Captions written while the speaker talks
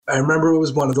I remember it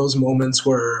was one of those moments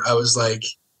where I was like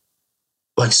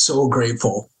so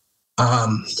grateful.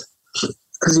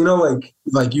 Cause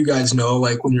like you guys know,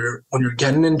 like when you're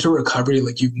getting into recovery,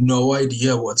 like you've no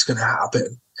idea what's going to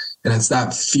happen. And it's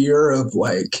that fear of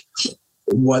like,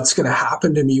 what's going to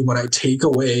happen to me when I take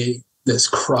away this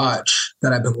crutch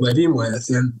that I've been living with.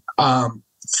 And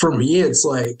for me, it's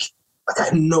like I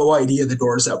had no idea the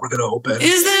doors that were going to open.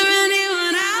 Is there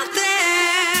anyone out there?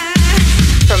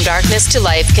 From Darkness to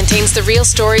Life contains the real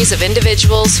stories of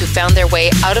individuals who found their way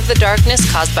out of the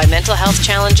darkness caused by mental health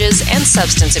challenges and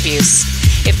substance abuse.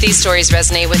 If these stories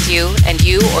resonate with you and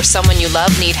you or someone you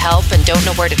love need help and don't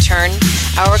know where to turn,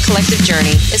 Our Collective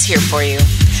Journey is here for you.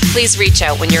 Please reach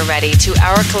out when you're ready to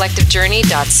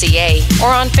ourcollectivejourney.ca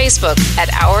or on Facebook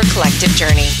at Our Collective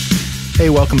Journey. Hey,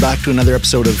 welcome back to another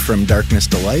episode of From Darkness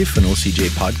to Life, an OCJ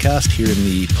podcast here in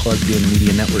the Plugged In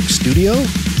Media Network studio.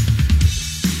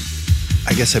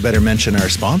 I guess I better mention our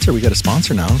sponsor. We got a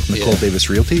sponsor now, Nicole Davis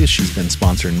Realty. She's been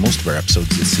sponsoring most of our episodes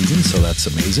this season, so that's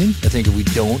amazing. I think if we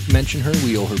don't mention her,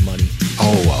 we owe her money.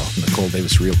 Oh, well, Nicole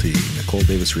Davis Realty.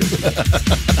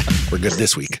 We're good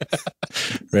this week.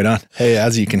 Right on. Hey,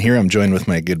 as you can hear, I'm joined with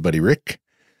my good buddy, Rick.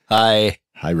 Hi.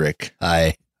 Hi, Rick.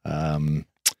 Hi.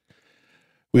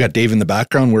 We got Dave in the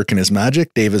background working his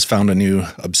magic. Dave has found a new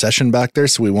obsession back there,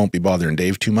 so we won't be bothering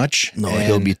Dave too much. No,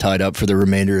 he'll be tied up for the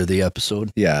remainder of the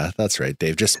episode. Yeah, that's right,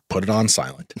 Dave. Just put it on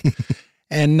silent.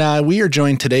 And we are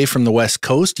joined today from the West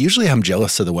Coast. Usually I'm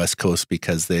jealous of the West Coast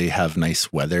because they have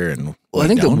nice weather. And well, I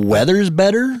think the weather's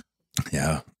better.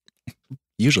 Yeah,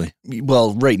 usually.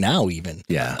 Well, right now even.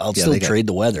 Yeah. I'll still trade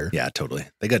the weather. Yeah, totally.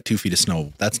 They got 2 feet of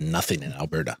snow. That's nothing in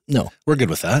Alberta. No. We're good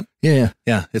with that. Yeah.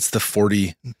 Yeah, it's the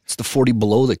 40. It's the 40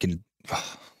 below that can...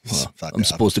 Well, I'm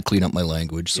supposed to clean up my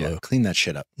language, so... Yeah, clean that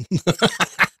shit up.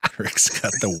 Rick's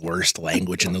got the worst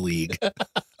language in the league.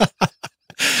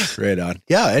 Right on.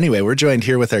 Yeah, anyway, we're joined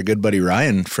here with our good buddy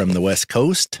Ryan from the West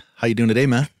Coast. How you doing today,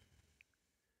 man?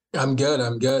 I'm good.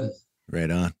 Right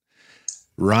on.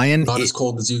 Ryan... Not as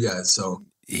cold as you guys, so...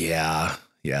 Yeah,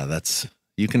 that's...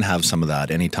 You can have some of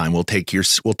that anytime. We'll trade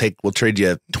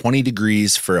you 20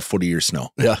 degrees for a foot of your snow.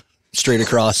 Yeah, straight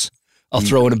across. I'll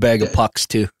throw in a bag of pucks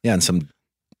too. Yeah, and some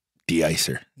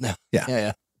de-icer.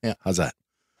 Yeah. How's that?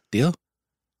 Deal?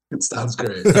 It sounds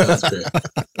great.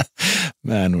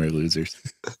 Man, we're losers.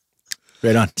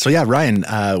 Right on. So yeah, Ryan,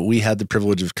 we had the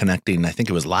privilege of connecting. I think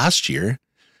it was last year.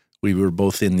 We were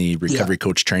both in the recovery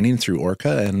coach training through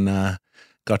Orca and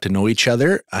got to know each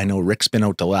other. I know Rick's been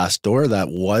out to Last Door. That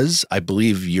was, I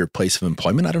believe, your place of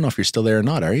employment. I don't know if you're still there or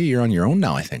not. Are you? You're on your own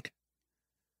now, I think.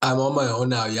 I'm on my own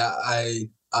now. Yeah, I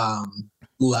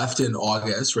left in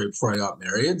August, right before I got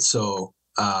married. So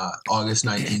August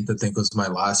 19th, I think, was my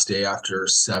last day after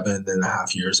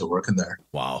 7.5 years of working there.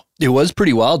 Wow. It was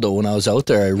pretty wild, though. When I was out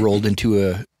there, I rolled into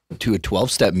a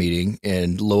 12-step meeting,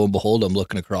 and lo and behold, I'm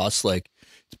looking across like,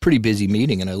 it's a pretty busy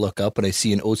meeting, and I look up and I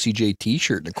see an OCJ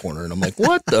t-shirt in the corner, and I'm like,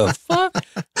 what the fuck?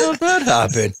 How'd that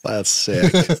happen? That's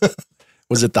sick.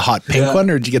 Was it the hot pink one,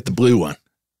 or did you get the blue one?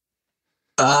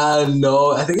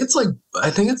 No, I think it's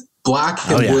black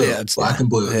and blue. Yeah, it's black and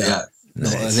blue. Yeah. Yeah. No,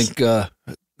 Nice.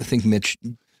 I think Mitch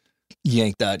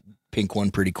yanked that pink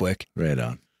one pretty quick. Right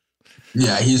on.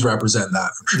 Yeah, he's representing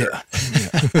that for sure.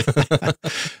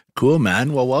 Yeah. Cool,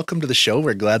 man. Well, welcome to the show.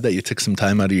 We're glad that you took some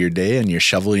time out of your day and your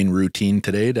shoveling routine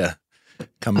today to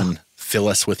come and fill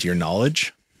us with your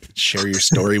knowledge, share your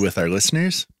story with our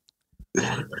listeners.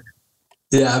 Yeah,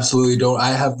 absolutely.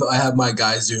 I have my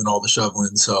guys doing all the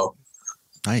shoveling, so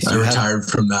Nice. I retired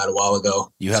from that a while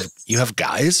ago. You have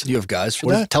guys? You have guys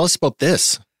for that? Tell us about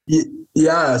this.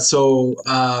 Yeah. So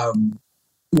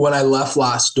when I left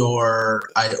Last Door,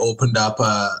 I opened up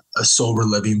a sober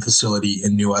living facility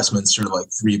in New Westminster, like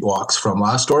 3 blocks from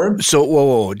Last Door. So,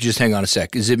 whoa, just hang on a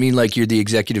sec. Does it mean like you're the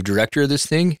executive director of this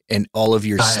thing and all of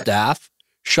your staff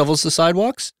shovels the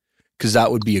sidewalks? Because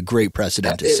that would be a great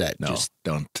precedent to set. No,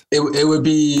 don't. It would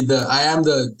be I am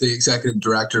the executive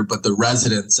director, but the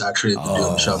residents actually have been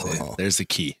doing the shoveling. There's the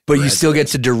key. But you still get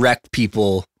to direct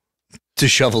people to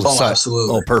shovel the side.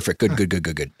 Absolutely. Oh, perfect.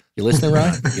 Good. You listening,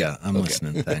 Ryan? Yeah, I'm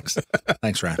listening. Thanks,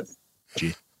 Ryan.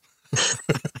 Gee.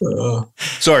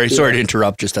 Sorry to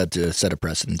interrupt. Just had to set a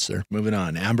precedence there. Moving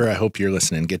on. Amber, I hope you're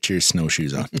listening. Get your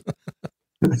snowshoes on.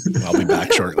 I'll be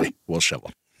back shortly. We'll shovel.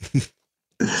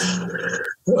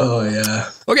 Oh, yeah.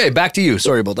 Okay, back to you.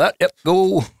 Sorry about that. Yep,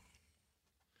 go.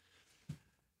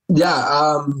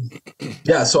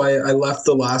 Yeah. So I left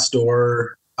the Last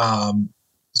Door.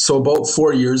 So about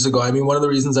 4 years ago, I mean, one of the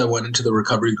reasons I went into the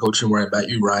recovery coaching where I met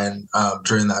you, Ryan,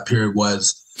 during that period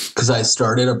was because I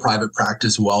started a private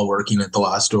practice while working at the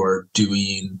Last Door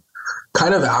doing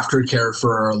kind of aftercare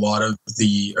for a lot of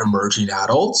the emerging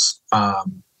adults.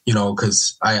 You know,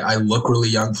 because I look really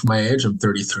young for my age. I'm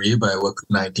 33, but I look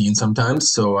 19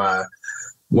 sometimes. So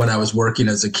when I was working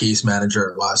as a case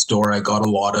manager at Last Door, I got a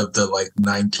lot of the like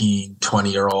 19,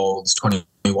 20-year-olds,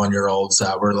 21-year-olds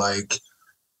that were like,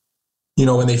 you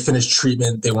know, when they finished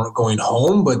treatment, they weren't going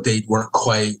home, but they weren't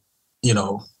quite, you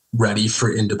know, ready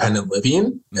for independent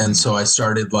living. And so I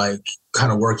started like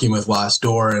kind of working with Last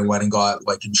Door and went and got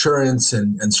like insurance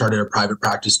and started a private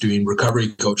practice doing recovery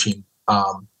coaching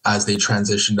as they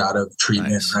transitioned out of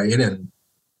treatment. Nice. Right. And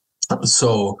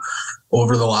so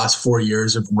over the last 4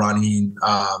 years of running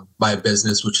my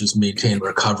business, which is Maintain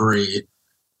Recovery,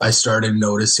 I started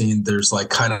noticing there's like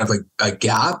kind of like a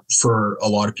gap for a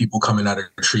lot of people coming out of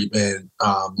treatment,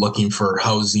 looking for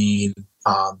housing,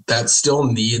 that still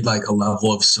need like a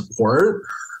level of support,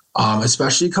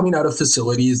 especially coming out of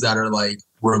facilities that are like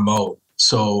remote.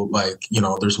 So like, you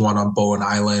know, there's one on Bowen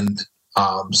Island.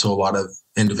 So a lot of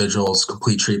individuals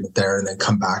complete treatment there and then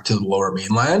come back to the Lower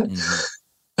Mainland. Mm-hmm.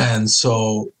 And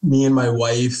so me and my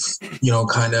wife, you know,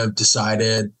 kind of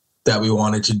decided that we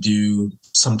wanted to do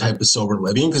some type of sober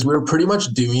living because we were pretty much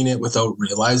doing it without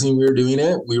realizing we were doing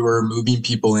it. We were moving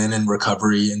people in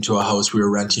recovery into a house we were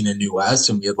renting in New West,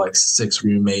 and we had like 6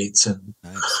 roommates and,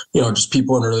 nice. You know, just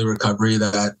people in early recovery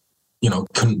that, you know,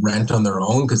 couldn't rent on their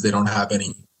own because they don't have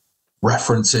any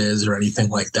references or anything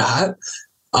like that.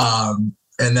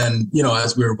 And then, you know,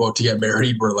 as we were about to get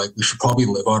married, we're like, we should probably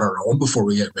live on our own before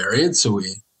we get married. So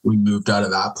we moved out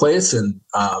of that place and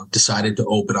decided to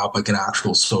open up like an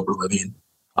actual sober living.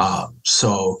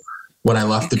 So when I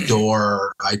left the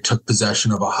door, I took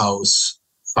possession of a house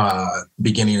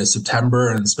beginning of September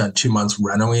and spent 2 months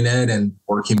renovating it and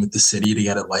working with the city to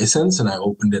get it licensed. And I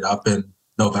opened it up in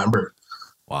November.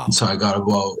 Wow. And so I got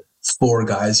about 4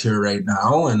 guys here right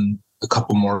now and a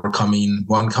couple more coming,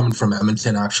 one coming from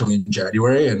Edmonton actually in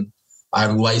January, and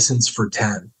I'm licensed for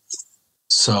 10.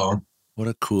 So what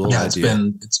a cool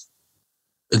idea.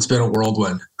 It's been a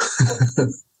whirlwind.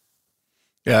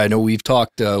 Yeah, I know we've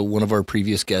talked, one of our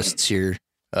previous guests here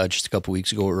just a couple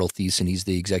weeks ago, Earl Thiessen, he's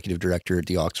the executive director at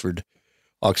the Oxford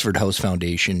House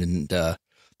Foundation. And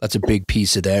that's a big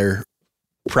piece of their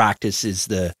practice is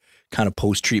the kind of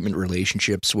post-treatment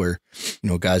relationships where, you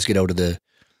know, guys get out of the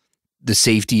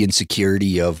safety and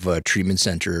security of a treatment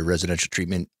center or residential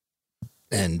treatment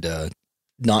and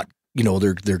not, you know,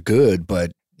 they're good,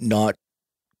 but not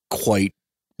quite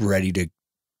ready to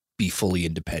be fully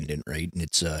independent. Right. And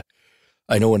it's,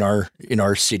 I know in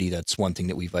our city, that's one thing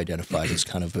that we've identified as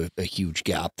kind of a huge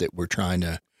gap that we're trying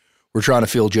to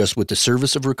fill just with the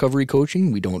service of recovery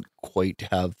coaching. We don't quite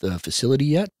have the facility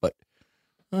yet, but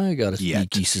I got a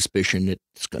sneaky suspicion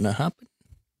it's going to happen.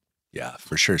 Yeah,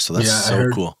 for sure. So that's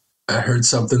cool. I heard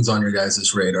something's on your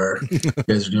guys' radar. You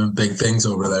guys are doing big things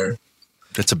over there.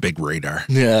 That's a big radar.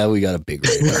 Yeah, we got a big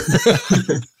radar.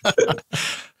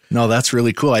 No, that's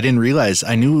really cool. I didn't realize.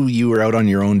 I knew you were out on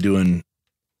your own doing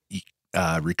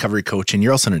recovery coaching.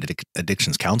 You're also an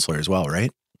addictions counselor as well,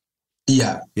 right?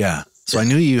 Yeah. Yeah. So I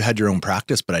knew you had your own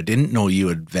practice, but I didn't know you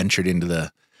had ventured into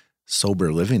the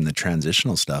sober living, the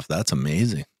transitional stuff. That's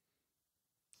amazing.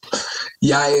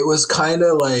 Yeah, it was kind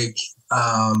of like,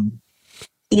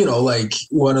 you know, like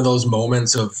one of those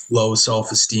moments of low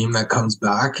self-esteem that comes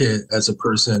back as a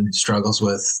person who struggles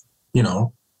with, you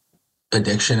know,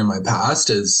 addiction in my past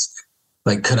is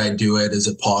like, could I do it? Is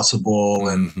it possible?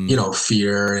 And, you know,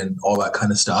 fear and all that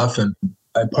kind of stuff. And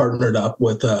I partnered up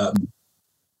with a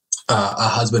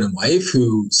husband and wife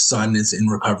whose son is in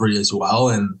recovery as well.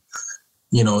 And,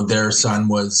 you know, their son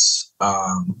was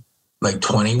like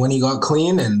 20 when he got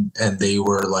clean. And they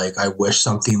were like, I wish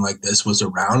something like this was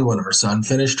around when our son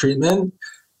finished treatment.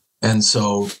 And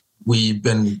so we've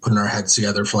been putting our heads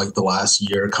together for like the last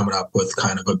year, coming up with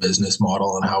kind of a business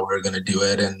model and how we're going to do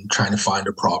it and trying to find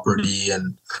a property.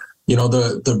 And, you know,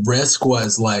 the risk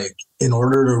was like, in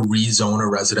order to rezone a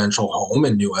residential home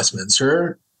in New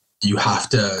Westminster, you have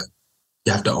to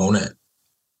own it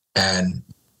and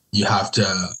you have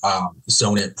to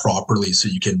zone it properly so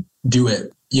you can do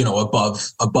it, you know,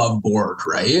 above board,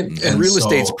 right? And real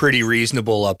estate's pretty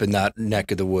reasonable up in that neck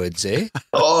of the woods, eh?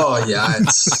 Oh yeah,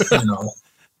 it's you know,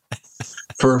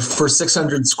 for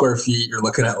 600 square feet, you're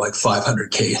looking at like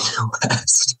 $500K in New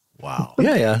West. Wow.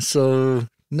 Yeah. So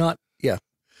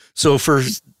So for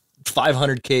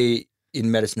 $500K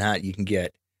in Medicine Hat, you can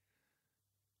get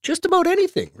just about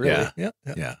anything, really. Yeah.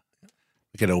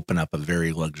 We could open up a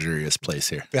very luxurious place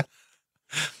here. Yeah.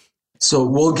 So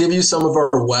we'll give you some of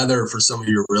our weather for some of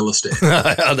your real estate.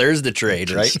 Oh, there's the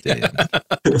trade, right?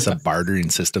 It's a bartering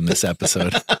system, this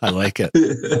episode. I like it.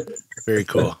 Very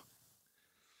cool.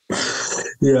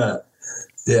 Yeah.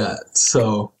 Yeah.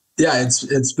 So yeah,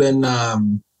 it's been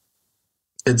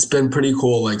pretty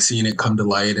cool, like seeing it come to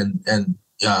light. And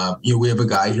we have a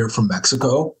guy here from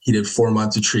Mexico. He did 4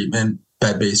 months of treatment,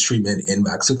 bed-based treatment in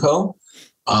Mexico,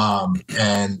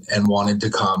 and wanted to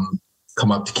come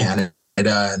up to Canada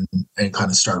and kind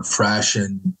of start fresh.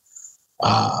 And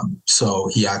so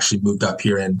he actually moved up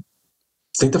here in,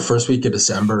 I think, the first week of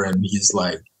December, and he's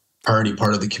like already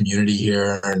part of the community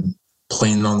here and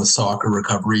playing on the soccer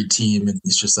recovery team. And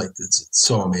he's just like, it's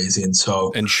so amazing.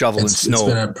 So, and shoveling snow. It's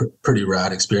been a pretty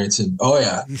rad experience. And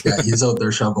he's out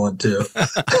there shoveling too.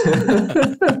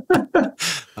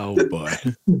 Oh boy.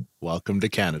 Welcome to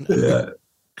Canada. Yeah.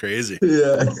 Crazy.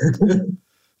 Yeah.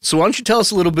 So why don't you tell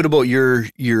us a little bit about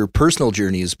your personal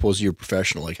journey as opposed to your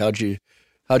professional? Like how'd you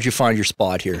find your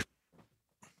spot here?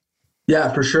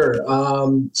 Yeah, for sure.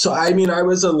 So, I mean, I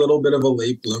was a little bit of a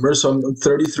late bloomer. So I'm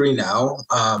 33 now.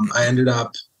 I ended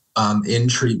up in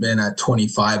treatment at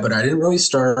 25, but I didn't really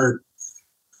start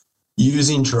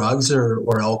using drugs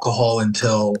or alcohol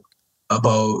until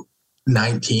about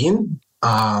 19.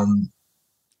 Like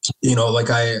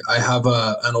I have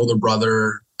an older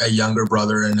brother, a younger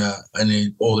brother, and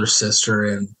an older sister.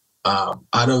 And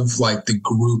out of like the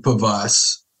group of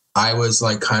us, I was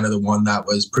like kind of the one that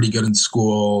was pretty good in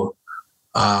school.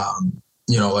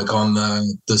 Like on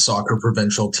the soccer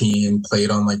provincial team,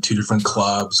 played on like 2 different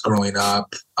clubs growing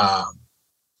up.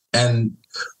 And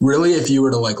really, if you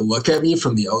were to like look at me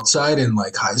from the outside in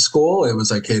like high school, it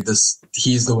was like, hey,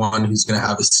 he's the one who's going to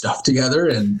have his stuff together.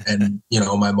 And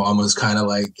my mom was kind of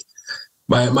like,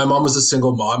 my mom was a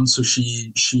single mom. So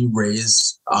she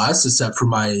raised us, except for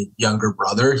my younger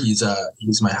brother. He's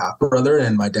my half brother,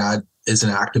 and my dad is an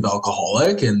active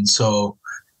alcoholic. And so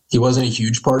he wasn't a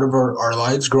huge part of our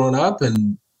lives growing up.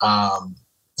 And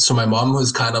so my mom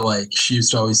was kind of like, she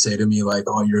used to always say to me like,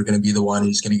 oh, you're going to be the one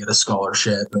who's going to get a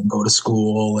scholarship and go to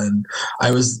school. And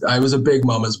I was a big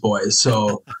mama's boy.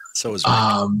 So was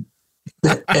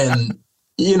Mike. And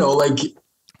like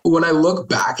when I look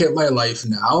back at my life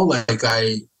now, like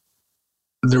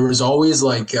there was always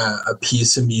like a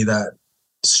piece of me that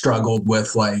struggled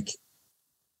with like,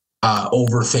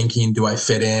 overthinking, do I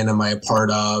fit in? Am I a part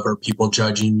of? Are people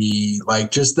judging me? Like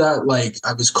just that, like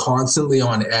I was constantly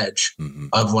on edge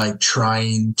of like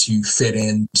trying to fit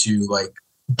into like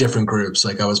different groups.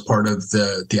 Like I was part of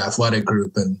the athletic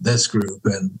group and this group.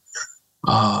 And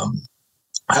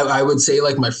I would say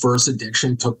like my first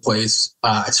addiction took place.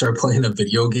 I started playing a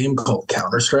video game called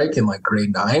Counter-Strike in like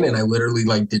grade 9. And I literally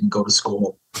like didn't go to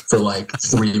school for like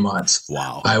 3 months.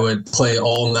 Wow. I would play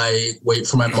all night, wait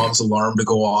for my mom's alarm to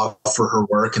go off for her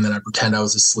work. And then I'd pretend I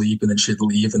was asleep, and then she'd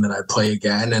leave, and then I'd play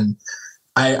again. And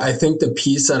I think the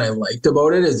piece that I liked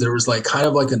about it is there was like kind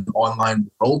of like an online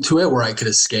world to it where I could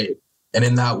escape. And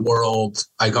in that world,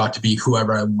 I got to be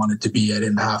whoever I wanted to be. I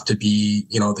didn't have to be,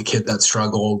 the kid that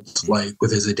struggled like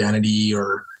with his identity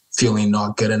or feeling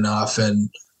not good enough. And,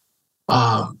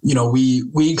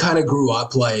 we kind of grew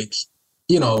up like,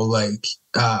 in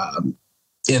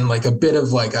like a bit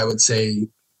of like, I would say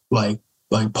like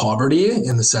poverty,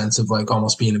 in the sense of like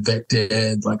almost being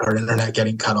evicted, like our internet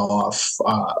getting cut off,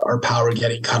 our power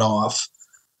getting cut off,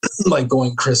 like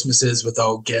going Christmases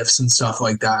without gifts and stuff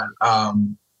like that.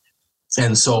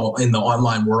 And so in the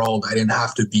online world, I didn't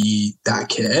have to be that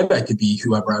kid. I could be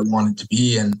whoever I wanted to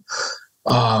be. And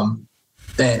I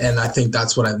think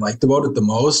that's what I liked about it the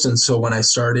most. And so when I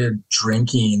started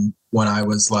drinking, when I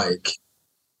was like,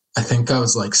 I think I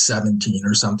was like 17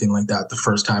 or something like that, the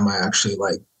first time I actually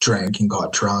like drank and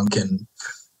got drunk. And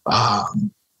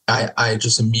I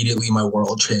just immediately, my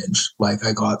world changed. Like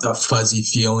I got the fuzzy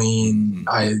feeling.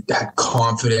 I had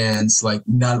confidence, like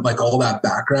all that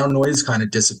background noise kind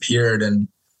of disappeared. And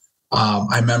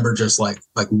I remember just like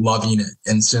loving it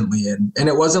instantly. And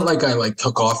it wasn't like I like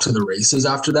took off to the races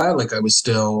after that. Like I was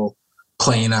still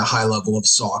playing a high level of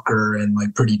soccer and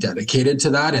like pretty dedicated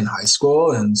to that in high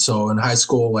school. And so in high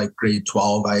school, like grade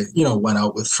 12, I, went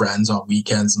out with friends on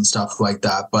weekends and stuff like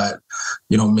that. But,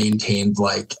 maintained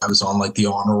like I was on like the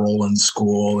honor roll in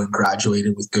school and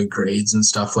graduated with good grades and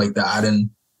stuff like that. And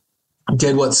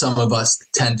did what some of us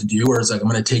tend to do, where it's like, I'm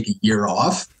going to take a year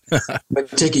off,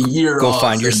 take a year go off,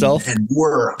 find yourself and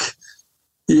work.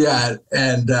 Yeah.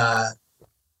 And I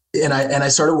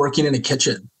started working in a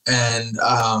kitchen. And,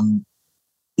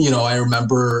 I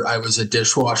remember I was a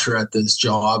dishwasher at this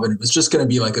job, and it was just going to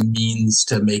be like a means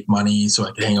to make money so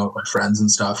I could hang out with my friends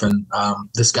and stuff. And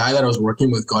this guy that I was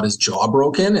working with got his jaw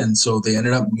broken. And so they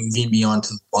ended up moving me onto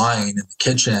the line in the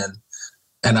kitchen.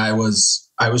 And I was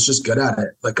just good at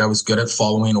it. Like I was good at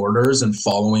following orders and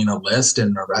following a list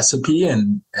and a recipe.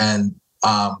 And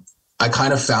I I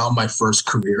kind of found my first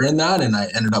career in that, and I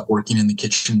ended up working in the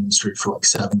kitchen industry for like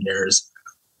 7 years.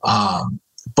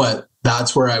 But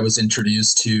that's where I was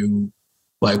introduced to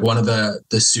like one of the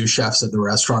sous chefs at the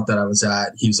restaurant that I was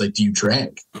at. He was like, "Do you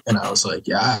drink?" And I was like,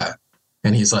 "Yeah."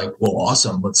 And he's like, "Well,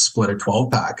 awesome. Let's split a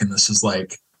 12-pack." And this is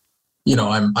like, you know,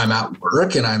 I'm at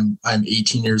work and I'm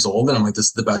 18 years old, and I'm like, this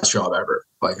is the best job ever.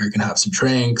 Like, I can have some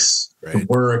drinks, right.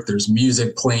 Work, there's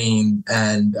music playing.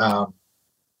 And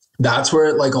that's where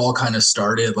it like all kind of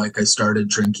started. Like, I started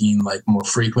drinking like more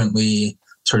frequently,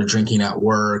 started drinking at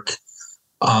work.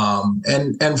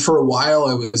 And for a while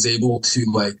I was able to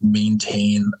like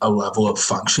maintain a level of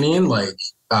functioning. Like,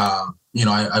 you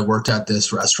know, I worked at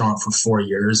this restaurant for 4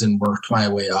 years and worked my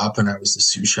way up, and I was the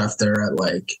sous chef there at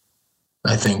like,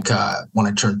 I think when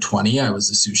I turned 20, I was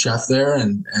a sous chef there.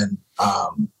 And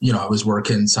you know, I was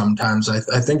working sometimes.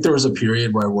 I think there was a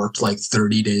period where I worked like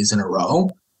 30 days in a row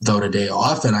without a day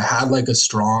off. And I had like a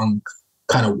strong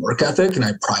kind of work ethic, and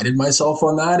I prided myself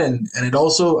on that. And I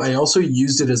also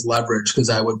used it as leverage, because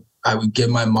I would give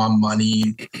my mom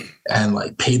money and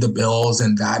like pay the bills.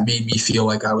 And that made me feel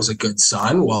like I was a good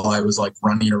son while I was like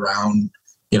running around,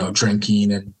 you know,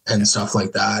 drinking and stuff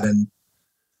like that. And,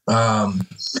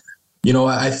 you know,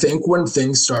 I think when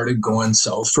things started going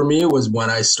south for me was when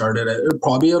I started,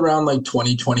 probably around like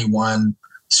 2021,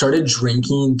 started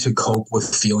drinking to cope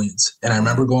with feelings. And I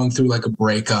remember going through like a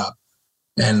breakup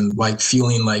and like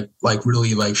feeling like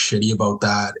really like shitty about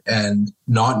that and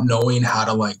not knowing how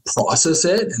to like process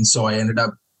it. And so I ended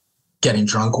up getting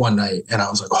drunk one night, and I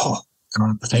was like, oh, I don't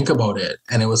have to think about it.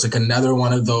 And it was like another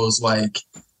one of those like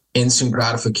instant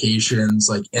gratifications,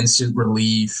 like instant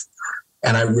relief.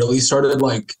 And I really started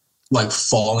like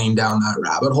falling down that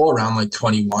rabbit hole around like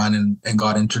 21, and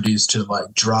got introduced to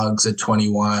like drugs at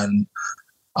 21.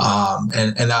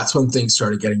 And that's when things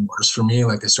started getting worse for me.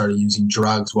 Like, I started using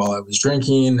drugs while I was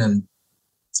drinking and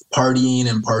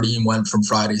partying went from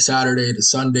Friday, Saturday to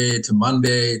Sunday to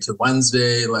Monday to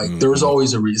Wednesday. Like, there was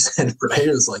always a reason, right?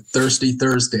 It was like Thirsty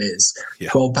Thursdays,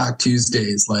 12-pack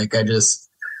Tuesdays. Like, I just,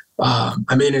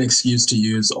 I made an excuse to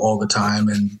use all the time.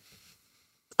 And,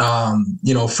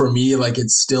 you know, for me, like, it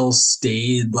still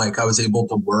stayed, like, I was able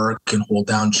to work and hold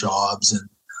down jobs, and,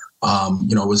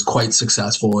 you know, was quite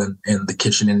successful in the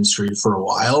kitchen industry for a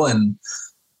while. And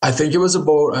I think it was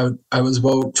about, I was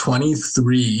about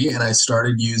 23, and I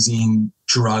started using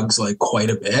drugs like quite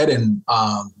a bit. And,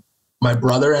 my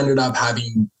brother ended up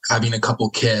having a couple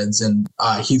kids, and,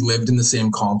 he lived in the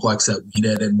same complex that we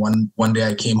did. And one day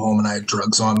I came home and I had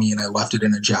drugs on me, and I left it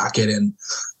in a jacket, and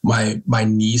my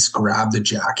niece grabbed the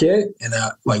jacket, and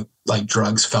like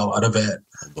drugs fell out of it.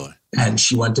 Oh boy. And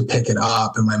she went to pick it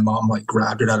up, and my mom like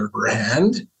grabbed it out of her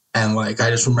hand. And like, I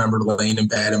just remember laying in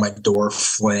bed and my door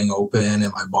flaying open,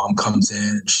 and my mom comes in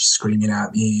and she's screaming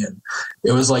at me. And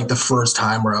it was like the first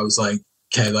time where I was like,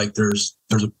 okay, like there's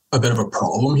a bit of a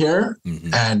problem here.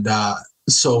 Mm-hmm. And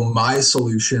so my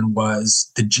solution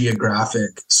was the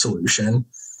geographic solution.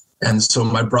 And so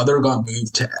my brother got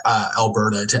moved to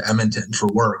Alberta, to Edmonton for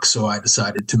work. So I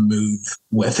decided to move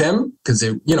with him, because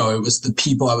it was the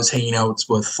people I was hanging out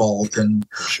with fault. And,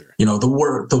 you know, the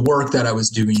work that I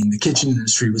was doing, the kitchen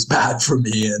industry was bad for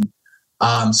me.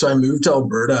 And so I moved to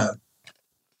Alberta,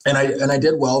 and I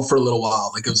did well for a little while.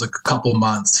 Like, it was like a couple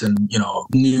months, and, you know,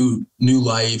 new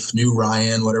life, new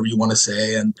Ryan, whatever you want to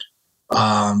say. And,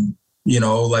 you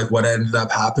know, like, what ended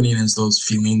up happening is those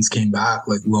feelings came back,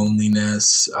 like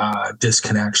loneliness,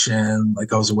 disconnection.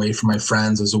 Like, I was away from my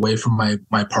friends, I was away from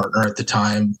my partner at the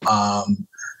time.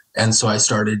 And so I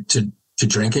started to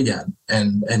drink again,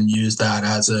 and use that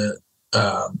as a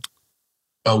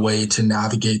way to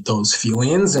navigate those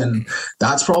feelings. And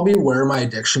that's probably where my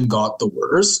addiction got the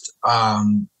worst.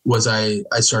 Was I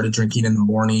started drinking in the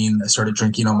morning. I started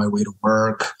drinking on my way to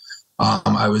work.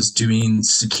 I was doing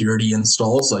security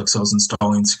installs, like, so I was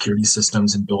installing security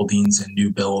systems in buildings and new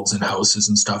builds and houses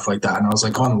and stuff like that. And I was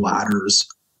like on ladders,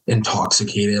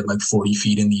 intoxicated, like 40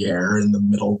 feet in the air in the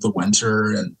middle of the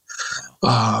winter. And,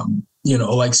 you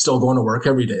know, like, still going to work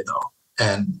every day though.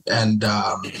 And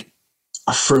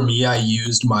for me, I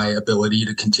used my ability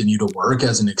to continue to work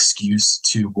as an excuse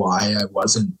to why I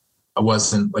wasn't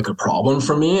like a problem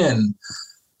for me. And,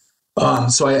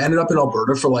 so I ended up in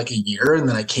Alberta for like a year, and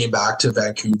then I came back to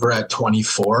Vancouver at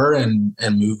 24 and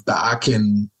moved back.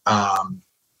 And,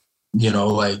 you know,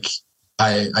 like,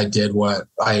 I did what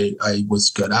I was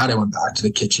good at. I went back to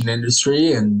the kitchen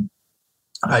industry, and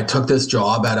I took this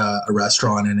job at a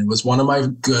restaurant, and it was one of my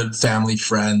good family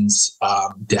friends.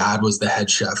 Dad was the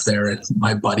head chef there, and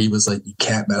my buddy was like, "You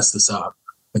can't mess this up.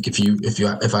 Like,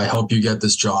 if I help you get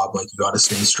this job, like, you got to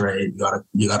stay straight. You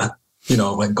gotta, you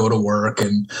know, like, go to work."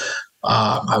 And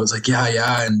I was like,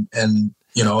 yeah. And,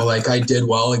 you know, like I did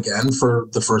well again for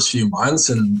the first few months,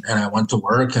 and I went to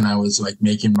work and I was like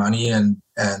making money and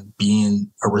being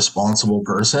a responsible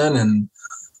person. And,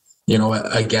 you know,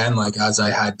 again, like as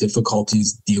I had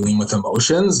difficulties dealing with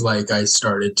emotions, like I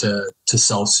started to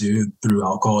self-soothe through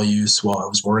alcohol use while I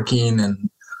was working. And,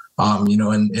 you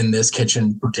know, in this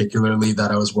kitchen particularly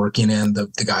that I was working in,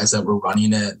 the guys that were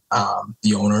running it,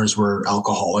 the owners were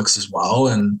alcoholics as well.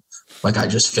 And like, I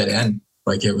just fit in.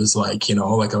 Like, it was like, you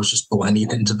know, like I was just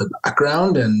blending into the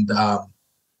background. And,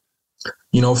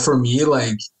 you know, for me,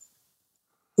 like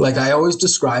I always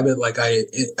describe it, like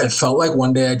it felt like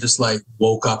one day I just like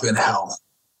woke up in hell.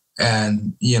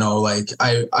 And, you know, like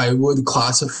I would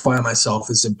classify myself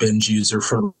as a binge user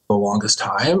for the longest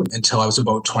time until I was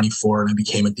about 24 and I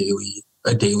became a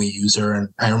daily user. And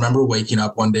I remember waking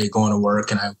up one day going to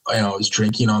work, and I was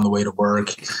drinking on the way to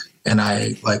work, and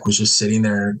I like was just sitting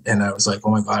there and I was like, oh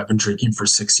my God, I've been drinking for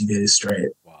 60 days straight.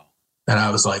 Wow. And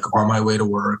I was like on my way to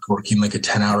work, working like a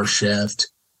 10-hour shift.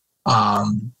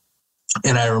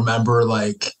 And I remember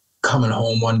like coming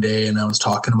home one day and I was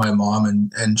talking to my mom,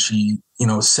 and she, you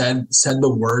know, said the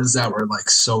words that were like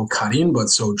so cutting, but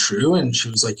so true. And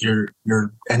she was like, you're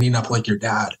ending up like your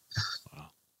dad. Wow.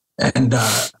 And,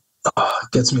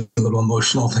 it gets me a little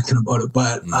emotional thinking about it.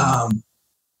 But,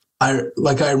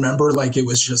 I remember like, it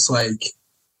was just like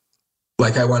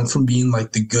I went from being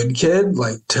like the good kid,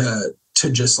 like to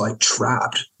just like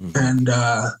trapped. And,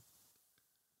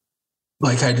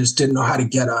 like, I just didn't know how to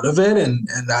get out of it. And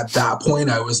at that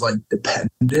point I was like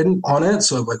dependent on it.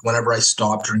 So like whenever I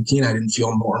stopped drinking, I didn't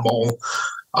feel normal.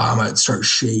 I'd start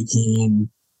shaking.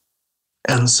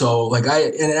 And so like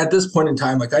and at this point in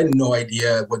time, like I had no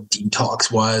idea what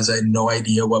detox was. I had no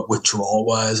idea what withdrawal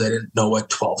was. I didn't know what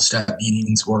 12-step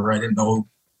meetings were. I didn't know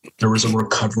there was a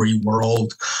recovery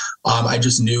world. I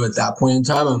just knew at that point in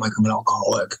time, I'm an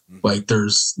alcoholic. Like there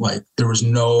was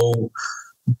no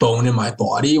bone in my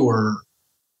body or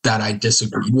that I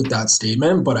disagreed with that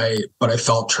statement, but I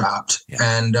felt trapped. Yeah.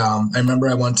 And I remember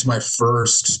I went to my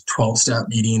first 12-step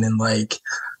meeting in like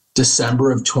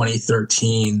December of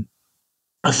 2013.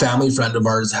 A family friend of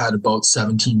ours had about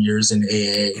 17 years in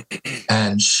AA,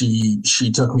 and she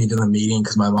took me to the meeting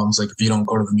because my mom's like, if you don't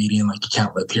go to the meeting, like you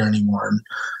can't live here anymore. And,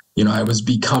 you know, I was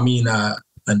becoming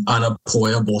an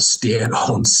unemployable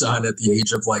stay-at-home son at the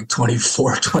age of like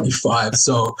 24, 25.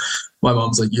 So my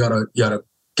mom's like, you gotta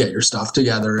get your stuff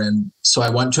together. And so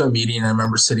I went to a meeting, and I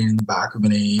remember sitting in the back of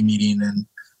an AA meeting, and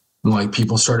like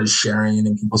people started sharing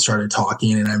and people started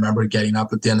talking. And I remember getting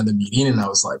up at the end of the meeting, and I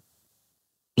was like,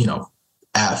 you know,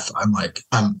 I'm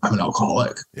an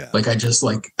alcoholic. Yeah. Like I just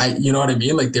you know what I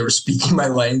mean? Like they were speaking my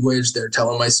language, they're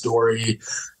telling my story.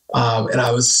 And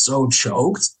I was so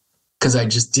choked because I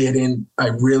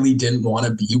really didn't want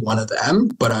to be one of them,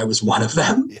 but I was one of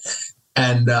them. Yeah.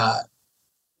 And,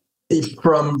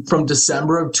 from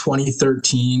December of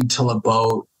 2013 till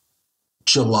about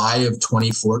July of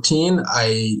 2014,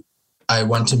 I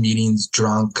went to meetings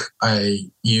drunk. I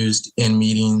used in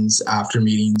meetings, after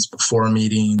meetings, before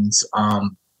meetings.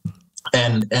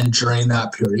 And during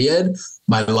that period,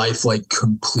 my life like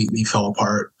completely fell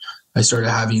apart. I started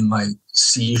having like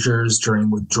seizures during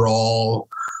withdrawal.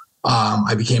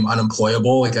 I became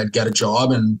unemployable. Like I'd get a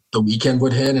job and the weekend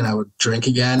would hit and I would drink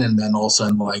again. And then all of a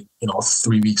sudden, like, you know,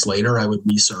 3 weeks later, I would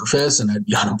resurface and I'd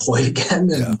be unemployed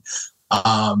again. And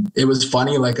it was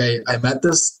funny. Like I met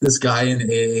this guy in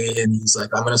AA, and he's like,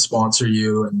 I'm going to sponsor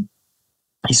you. And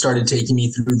he started taking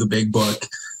me through the big book.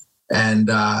 And,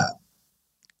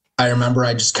 I remember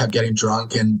I just kept getting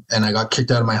drunk and I got kicked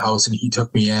out of my house, and he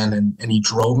took me in and he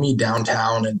drove me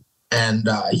downtown and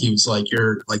he was like,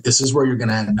 you're like, this is where you're going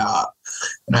to end up.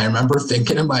 And I remember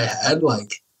thinking in my head,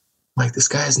 like this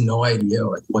guy has no idea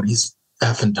like what he's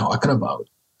effing talking about.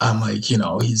 I'm like, you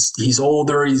know, he's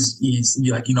older. He's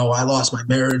like, you know, I lost my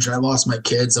marriage. I lost my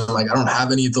kids. I'm like, I don't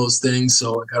have any of those things.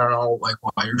 So like, I don't know, like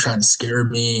why you're trying to scare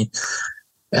me.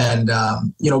 And,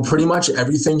 you know, pretty much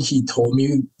everything he told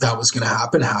me that was going to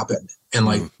happen happened in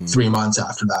like 3 months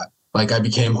after that. Like I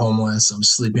became homeless. I was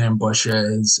sleeping in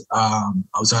bushes. I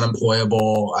was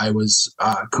unemployable. I was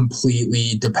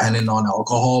completely dependent on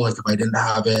alcohol. Like if I didn't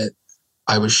have it,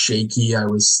 I was shaky. I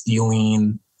was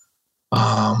stealing.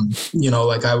 You know,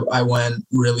 like I went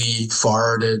really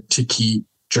far to keep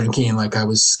drinking. Like I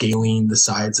was scaling the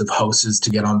sides of houses to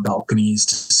get on balconies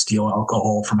to steal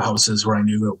alcohol from houses where I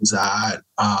knew it was at.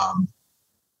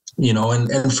 You know,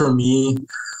 and for me,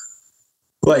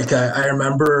 like I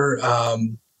remember,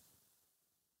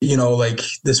 you know, like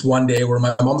this one day where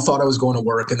my mom thought I was going to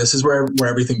work, and this is where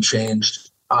everything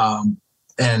changed.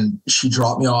 and she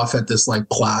dropped me off at this like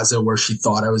plaza where she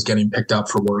thought I was getting picked up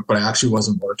for work, but I actually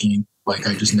wasn't working. Like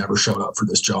I just never showed up for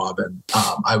this job. And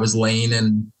I was laying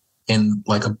in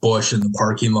like a bush in the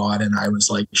parking lot, and I was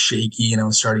like shaky, and I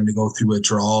was starting to go through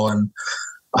withdrawal, and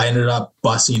I ended up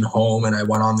bussing home, and I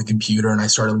went on the computer and I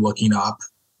started looking up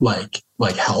like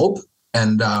help.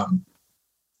 And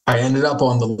I ended up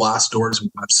on the Last Doors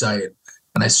website,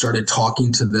 and I started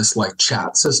talking to this like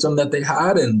chat system that they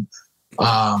had. And,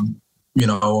 you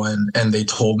know, and they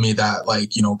told me that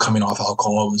like, you know, coming off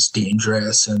alcohol was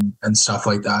dangerous and stuff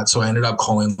like that. So I ended up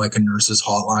calling like a nurse's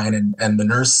hotline, and the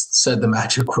nurse said the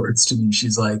magic words to me.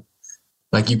 She's like,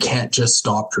 you can't just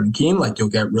stop drinking, like you'll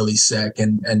get really sick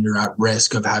and you're at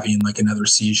risk of having like another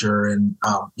seizure, and,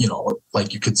 you know,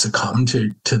 like you could succumb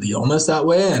to the illness that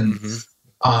way. And,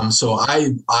 so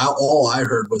I all I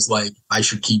heard was like, I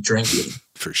should keep drinking.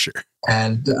 For sure.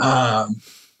 And,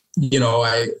 you know,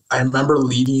 I remember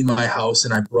leaving my house,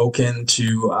 and I broke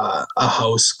into a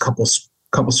house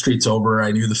couple streets over.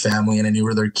 I knew the family, and I knew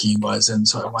where their key was. And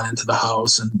so I went into the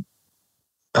house, and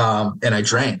I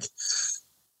drank.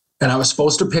 And I was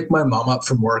supposed to pick my mom up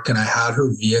from work, and I had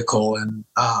her vehicle. And,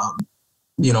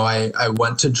 you know, I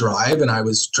went to drive, and I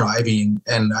was driving,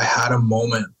 and I had a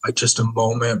moment, like just a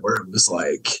moment where it was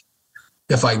like,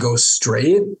 if I go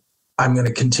straight, I'm going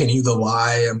to continue the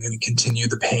lie. I'm going to continue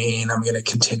the pain. I'm going to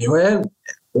continue it.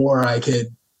 Or I could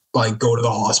like go to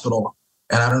the hospital.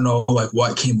 And I don't know like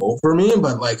what came over me,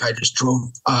 but like I just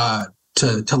drove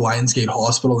to Lionsgate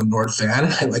Hospital in North Van,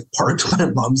 and I like parked my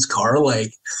mom's car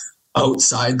like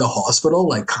outside the hospital,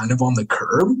 like kind of on the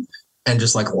curb, and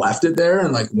just like left it there,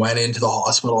 and like went into the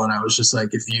hospital. And I was just like,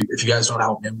 if you guys don't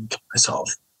help me, I'm gonna kill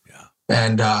myself. Yeah.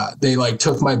 And they like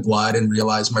took my blood and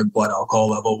realized my blood alcohol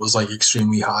level was like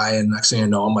extremely high. And next thing I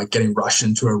know, I'm like getting rushed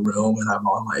into a room, and I'm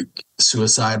on like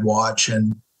suicide watch.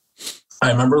 And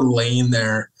I remember laying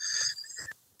there,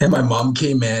 and my mom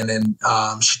came in,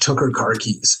 and she took her car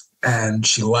keys and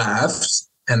she left.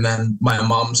 And then my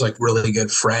mom's like really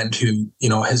good friend who, you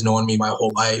know, has known me my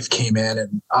whole life came in,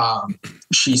 and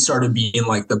she started being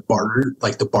like the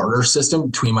barter system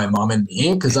between my mom and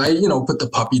me. Cause I, you know, put the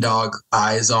puppy dog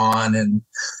eyes on, and,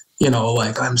 you know,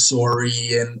 like, I'm sorry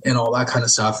and all that kind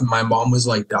of stuff. And my mom was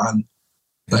like done.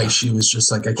 Like she was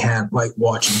just like, I can't like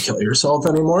watch you kill yourself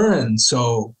anymore. And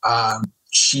so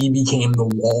she became the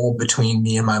wall between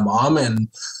me and my mom. And,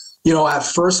 you know, at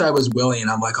first I was willing.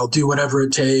 I'm like, I'll do whatever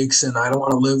it takes, and I don't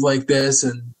want to live like this.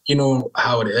 And you know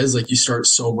how it is. Like you start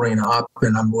sobering up,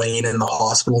 and I'm laying in the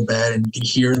hospital bed, and you can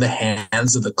hear the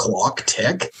hands of the clock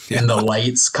tick, and the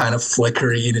lights kind of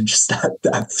flickering, and just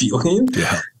that feeling.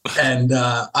 Yeah. And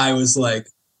I was like,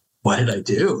 what did I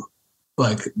do?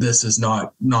 Like, this is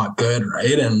not good,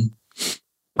 right? And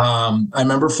I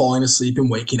remember falling asleep and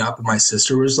waking up, and my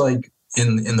sister was like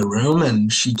in the room,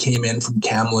 and she came in from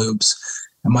Kamloops.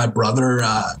 And my brother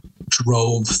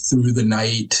drove through the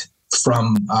night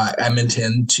from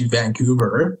Edmonton to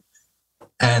Vancouver.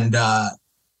 And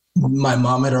my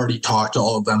mom had already talked to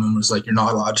all of them and was like, you're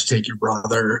not allowed to take your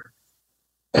brother.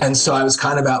 And so I was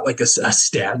kind of at like a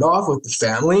standoff with the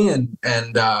family. And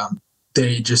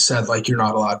they just said, like, you're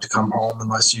not allowed to come home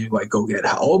unless you like go get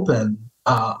help. And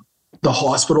the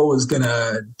hospital was going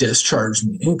to discharge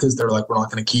me because they're like, we're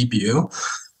not going to keep you.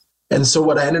 And so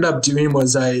what I ended up doing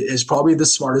was is probably the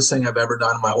smartest thing I've ever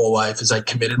done in my whole life is I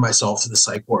committed myself to the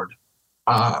psych ward.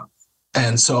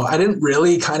 And so I didn't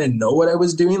really kind of know what I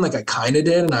was doing. Like I kind of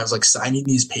did. And I was like signing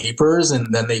these papers,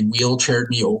 and then they wheelchaired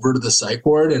me over to the psych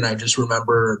ward. And I just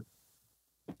remember,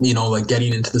 you know, like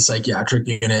getting into the psychiatric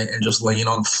unit and just laying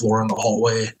on the floor in the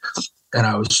hallway. And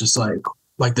I was just like,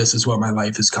 this is what my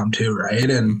life has come to. Right.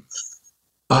 And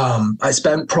I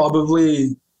spent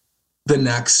probably the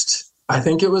next, I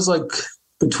think it was like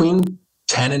between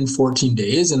 10 and 14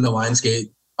 days in the Lionsgate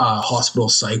Hospital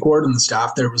psych ward, and the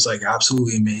staff there was like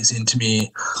absolutely amazing to me.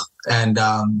 And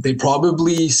they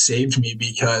probably saved me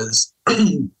because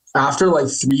after like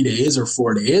 3 days or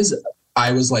 4 days,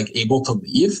 I was like able to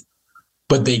leave,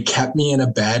 but they kept me in a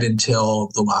bed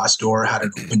until the Last Door had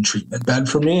an open treatment bed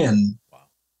for me. And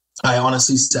I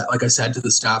honestly said, like I said to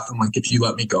the staff, I'm like, if you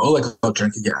let me go, like I'll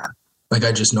drink again. Like,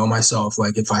 I just know myself,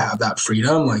 like, if I have that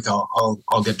freedom, like,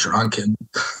 I'll get drunk. And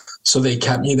so they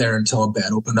kept me there until a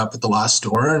bed opened up at the Last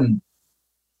Door. And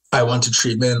I went to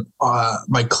treatment.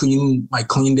 My clean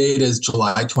date is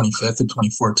July 25th of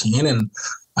 2014. And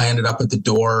I ended up at the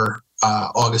Door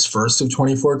August 1st of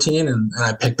 2014. And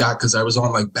I picked that because I was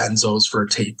on, like, benzos for a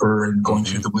taper and going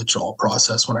through the withdrawal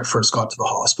process when I first got to the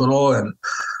hospital. And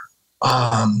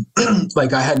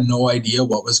like I had no idea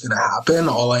what was going to happen.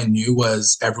 All I knew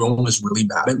was everyone was really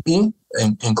mad at me,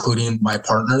 including my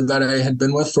partner that I had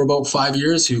been with for about 5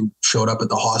 years, who showed up at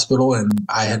the hospital, and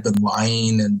I had been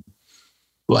lying, and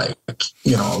like,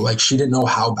 you know, like she didn't know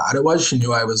how bad it was. She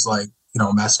knew I was like, you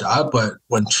know, messed up, but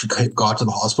when she got to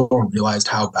the hospital and realized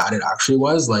how bad it actually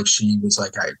was, like she was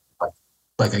like,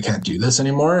 I can't do this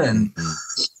anymore. And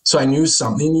so I knew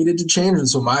something needed to change. And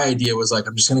so my idea was like,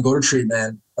 I'm just going to go to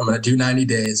treatment. I'm going to do 90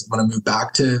 days. I'm going to move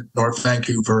back to North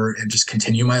Vancouver and just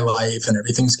continue my life, and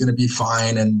everything's going to be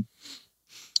fine. And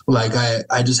like,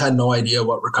 I just had no idea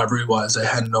what recovery was. I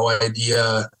had no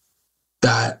idea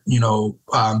that, you know,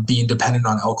 being dependent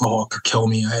on alcohol could kill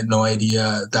me. I had no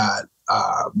idea that,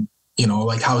 you know,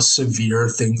 like how severe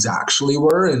things actually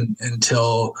were, and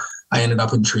until I ended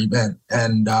up in treatment.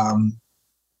 And,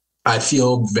 I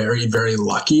feel very, very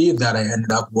lucky that I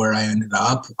ended up where I ended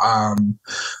up.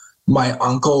 My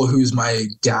uncle, who's my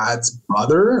dad's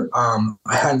brother, I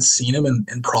hadn't seen him in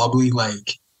probably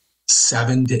like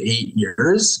 7 to 8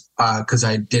 years, because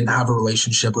I didn't have a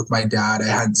relationship with my dad. I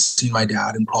hadn't seen my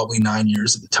dad in probably 9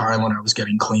 years at the time when I was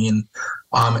getting clean.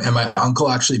 And my uncle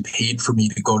actually paid for me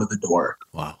to go to the door.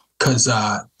 Wow. Because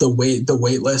the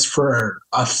wait list for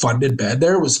a funded bed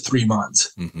there was 3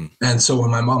 months. Mm-hmm. And so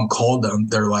when my mom called them,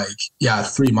 they're like, yeah,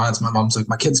 3 months. My mom's like,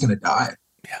 my kid's going to die.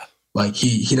 Yeah. Like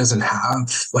he doesn't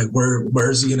have, like,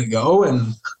 where's he going to go?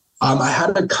 And I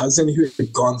had a cousin who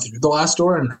had gone through the last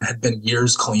door and had been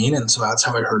years clean. And so that's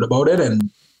how I heard about it.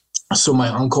 And so my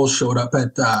uncle showed up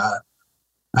at the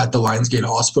Lionsgate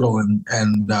Hospital,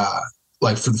 and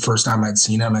like for the first time I'd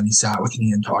seen him, and he sat with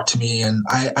me and talked to me. And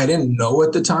I didn't know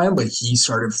at the time, but he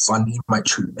started funding my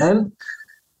treatment.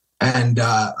 And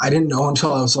I didn't know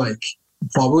until I was like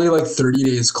probably like 30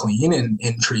 days clean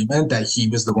in treatment that he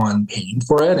was the one paying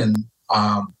for it. And,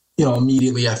 you know,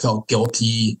 immediately I felt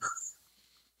guilty.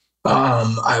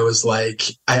 I was like,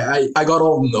 I got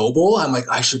all noble. I'm like,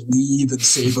 I should leave and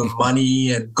save him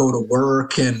money and go to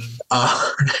work. And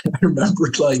I remember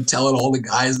like telling all the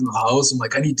guys in the house, I'm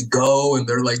like, I need to go. And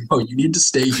they're like, no, you need to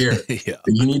stay here. Yeah.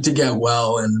 You need to get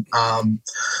well. And,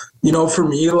 you know, for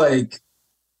me, like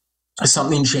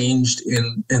something changed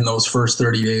in those first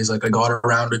 30 days. Like I got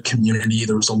around a community.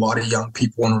 There was a lot of young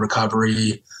people in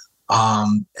recovery.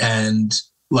 And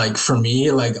like, for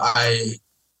me, like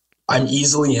I'm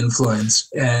easily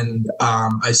influenced. And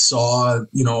I saw,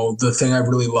 you know, the thing I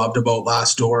really loved about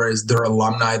Last Door is their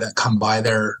alumni that come by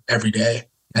there every day.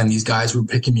 And these guys were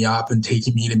picking me up and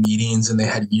taking me to meetings, and they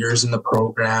had years in the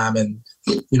program, and,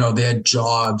 you know, they had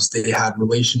jobs, they had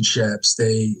relationships,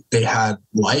 they had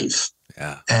life.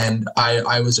 Yeah. And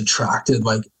I was attracted,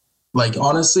 like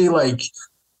honestly, like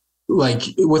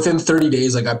within 30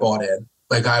 days, like I bought in.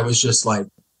 Like I was just like,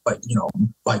 you know,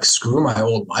 like screw my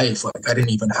old life. Like I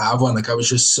didn't even have one. Like I was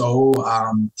just so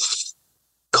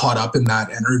caught up in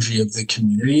that energy of the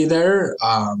community there,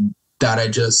 that I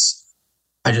just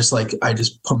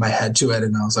put my head to it,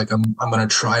 and I was like, I'm going to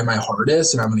try my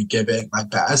hardest, and I'm going to give it my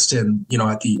best. And, you know,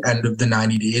 at the end of the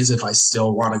 90 days, if I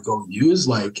still want to go use,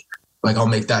 like I'll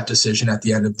make that decision at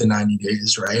the end of the 90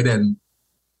 days. Right. And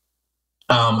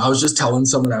I was just telling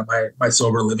someone at my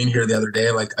sober living here the other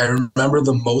day, like I remember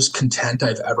the most content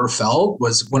I've ever felt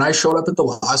was when I showed up at the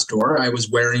Last Door. I was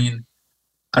wearing,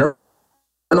 I don't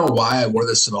know why I wore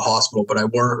this to the hospital, but I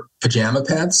wore pajama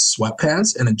pants,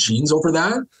 sweatpants, and a jeans over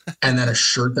that, and then a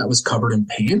shirt that was covered in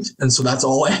paint. And so that's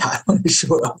all I had when I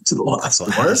showed up to the Last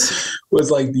Door, was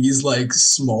like these like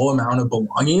small amount of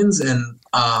belongings. And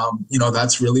you know,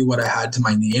 that's really what I had to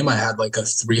my name. I had like a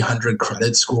 300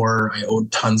 credit score. I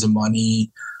owed tons of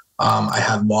money. I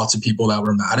had lots of people that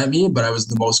were mad at me, but I was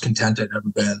the most content I'd ever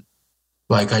been.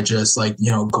 Like I just like, you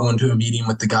know, going to a meeting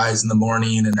with the guys in the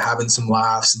morning and having some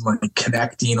laughs and like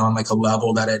connecting on like a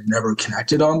level that I'd never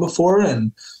connected on before.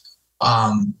 And,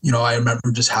 you know, I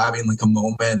remember just having like a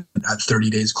moment at 30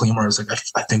 days clean where I was like,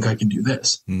 I think I can do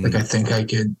this. Like, I think I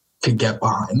could get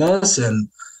behind this. And,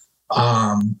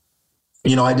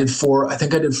 you know, I did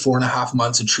 4.5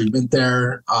 months of treatment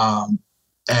there.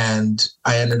 And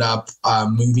I ended up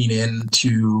moving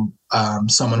into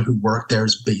someone who worked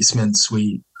there's basement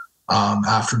suite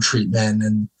after treatment.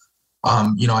 And,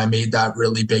 you know, I made that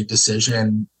really big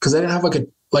decision because I didn't have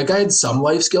like I had some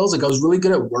life skills. Like I was really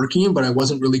good at working, but I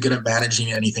wasn't really good at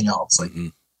managing anything else,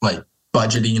 like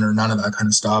budgeting or none of that kind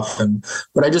of stuff.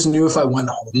 But I just knew if I went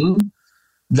home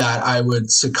that I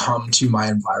would succumb to my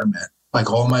environment.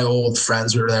 Like all my old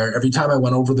friends were there. Every time I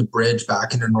went over the bridge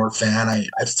back into North Van,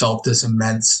 I felt this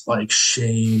immense like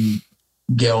shame,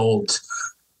 guilt,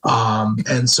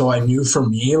 And so I knew for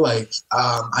me, like,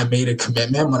 I made a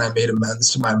commitment when I made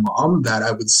amends to my mom that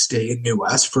I would stay in New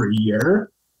West for a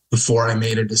year before I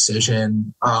made a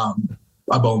decision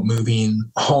about moving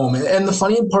home. And the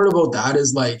funny part about that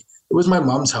is, like, it was my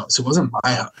mom's house. It wasn't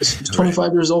my house. I was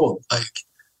 25 years old. Like,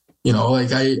 you know,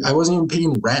 like I wasn't even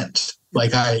paying rent.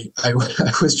 Like I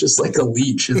was just like a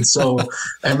leech. And so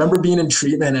I remember being in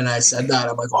treatment and I said that,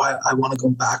 I'm like, oh, I want to go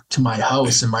back to my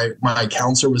house. And my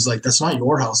counselor was like, that's not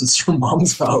your house. It's your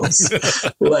mom's house.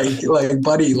 like,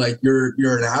 buddy, like you're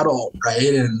an adult.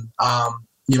 Right. And,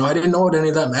 you know, I didn't know what any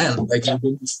of that meant. Like I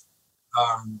didn't,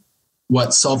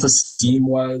 what self-esteem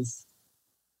was.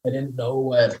 I didn't know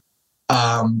what,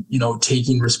 you know,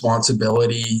 taking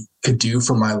responsibility could do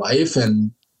for my life.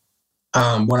 And,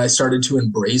 when I started to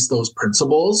embrace those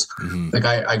principles, like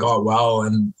I got well.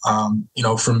 And, you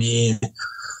know, for me,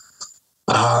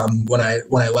 when I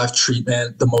left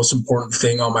treatment, the most important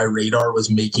thing on my radar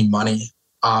was making money,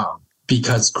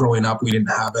 because growing up, we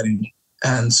didn't have any.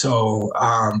 And so,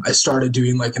 I started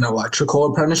doing like an electrical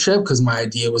apprenticeship because my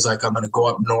idea was like, I'm going to go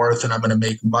up north and I'm going to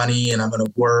make money and I'm going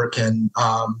to work. And,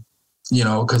 you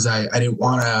know, cause I didn't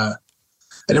want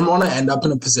to end up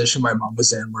in a position my mom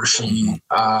was in where she,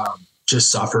 just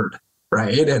suffered.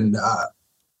 Right. And,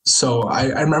 so I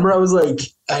remember I was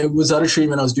out of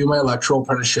treatment. I was doing my electrical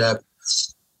apprenticeship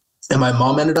and my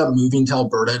mom ended up moving to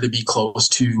Alberta to be close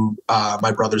to,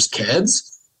 my brother's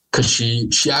kids. Cause she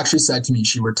actually said to me,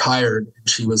 she retired and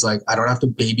she was like, I don't have to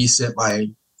babysit my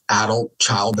adult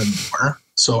child anymore.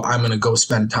 So I'm going to go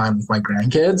spend time with my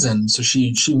grandkids. And so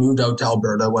she moved out to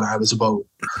Alberta when I was about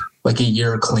like a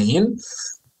year clean.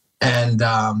 And,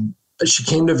 she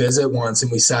came to visit once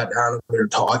and we sat down and we were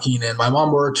talking, and my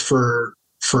mom worked for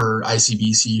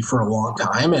ICBC for a long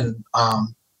time. And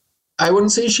I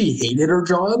wouldn't say she hated her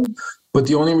job, but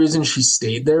the only reason she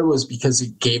stayed there was because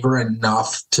it gave her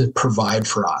enough to provide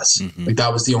for us. Like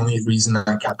that was the only reason that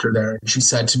I kept her there. And she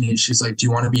said to me, she's like, do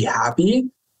you want to be happy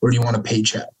or do you want a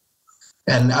paycheck?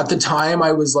 And at the time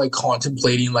I was like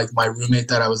contemplating, like my roommate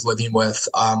that I was living with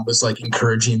was like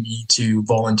encouraging me to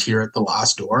volunteer at the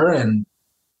Last Door. And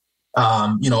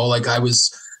you know, like I was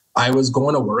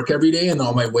going to work every day, and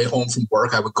on my way home from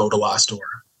work, I would go to Last Door.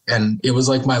 And it was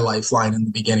like my lifeline in the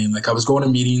beginning. Like I was going to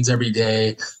meetings every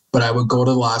day, but I would go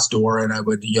to Last Door and I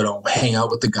would, you know, hang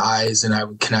out with the guys and I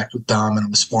would connect with them, and I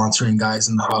was sponsoring guys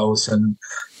in the house. And,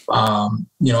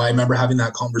 you know, I remember having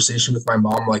that conversation with my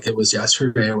mom, like it was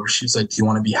yesterday, where she's like, do you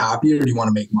want to be happy or do you want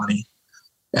to make money?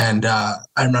 And I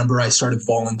remember I started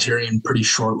volunteering pretty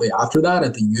shortly after that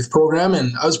at the youth program.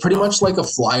 And I was pretty much like a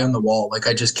fly on the wall. Like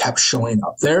I just kept showing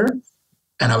up there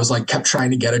and I was like, kept trying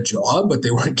to get a job, but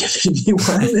they weren't giving me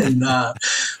one. And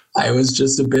I was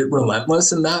just a bit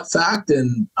relentless in that fact.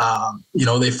 And, you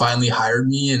know, they finally hired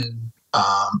me in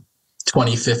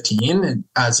 2015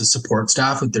 as a support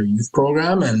staff at their youth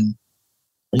program. And,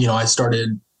 you know, I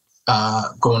started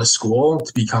going to school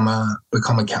to become a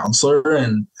counselor.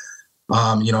 And,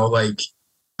 you know, like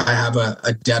I have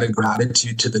a debt of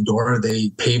gratitude to the Door. They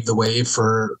paved the way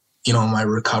for, you know, my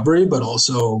recovery, but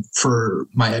also for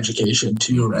my education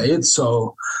too. Right.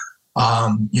 So,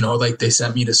 you know, like they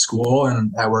sent me to school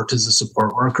and I worked as a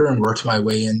support worker and worked my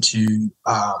way into,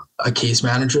 a case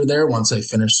manager there once I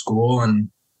finished school. And,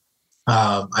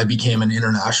 I became an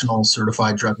international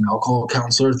certified drug and alcohol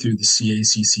counselor through the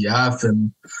CACCF,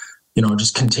 and, you know,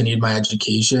 just continued my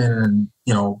education. And,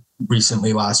 you know,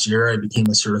 recently last year, I became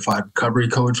a certified recovery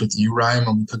coach with you, Ryan,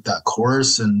 when we took that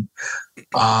course. And,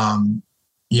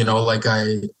 you know, like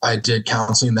I did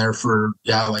counseling there for,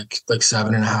 like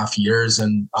 7.5 years.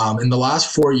 And, in the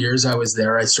last 4 years I was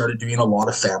there, I started doing a lot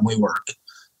of family work.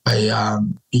 I,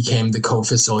 became the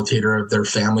co-facilitator of their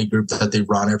family group that they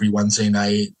run every Wednesday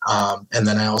night. And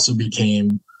then I also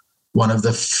became one of the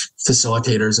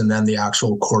facilitators and then the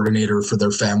actual coordinator for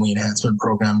their family enhancement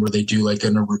program, where they do like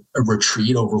a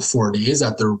retreat over 4 days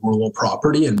at their rural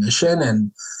property in Mission.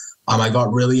 And I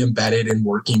got really embedded in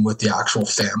working with the actual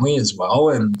family as well.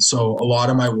 And so a lot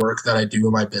of my work that I do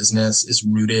in my business is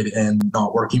rooted in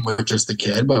not working with just the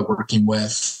kid, but working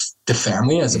with the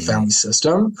family as a family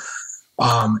system.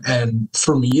 And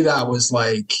for me, that was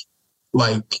like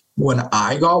when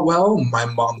I got well, my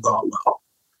mom got well.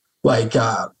 Like,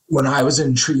 when I was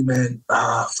in treatment,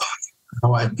 I don't know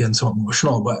why I'm getting so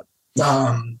emotional, but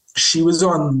she was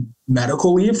on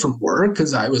medical leave from work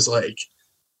because I was like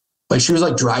she was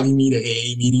like driving me to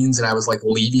AA meetings and I was like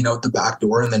leaving out the back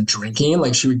door and then drinking.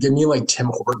 Like she would give me like Tim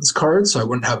Hortons cards so I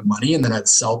wouldn't have money, and then I'd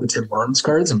sell the Tim Hortons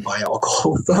cards and buy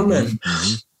alcohol with them. And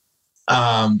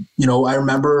you know, I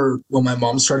remember when my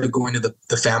mom started going to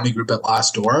the family group at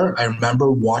Last Door, I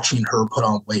remember watching her put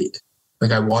on weight.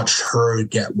 Like I watched her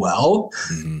get well.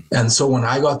 And so when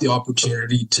I got the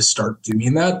opportunity to start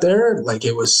doing that there, like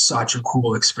it was such a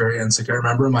cool experience. Like I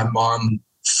remember my mom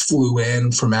flew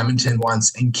in from Edmonton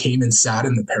once and came and sat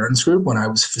in the parents group when I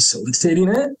was facilitating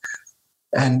it.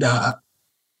 And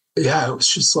yeah, it was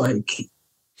just like,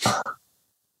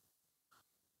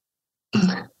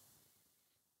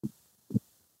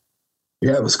 yeah,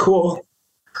 it was cool.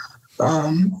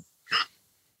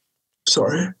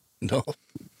 Sorry. No.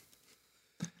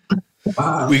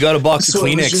 We got a box of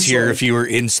Kleenex here if you were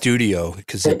in studio,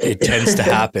 because it tends to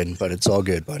happen, but it's all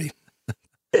good, buddy.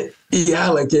 Yeah,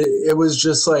 like it was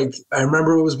just like, I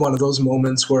remember it was one of those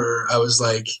moments where I was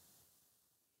like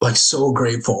so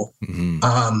grateful.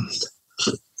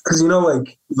 Because you know,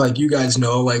 like you guys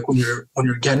know, like when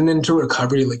you're getting into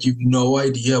recovery, like you've no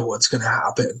idea what's going to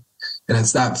happen, and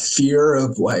it's that fear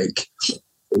of like,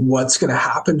 what's going to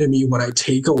happen to me when I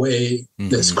take away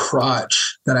this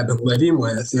crutch that I've been living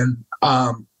with. And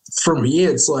for me,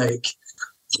 it's like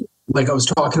I was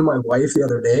talking to my wife the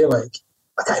other day, like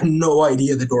I had no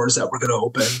idea the doors that were going to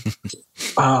open.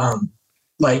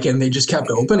 And they just kept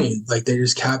opening,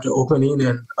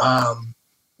 and,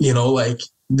 you know, like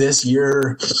this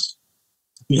year,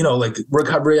 you know, like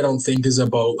recovery, I don't think is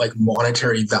about like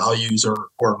monetary values or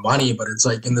money, but it's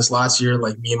like in this last year,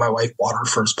 like me and my wife bought our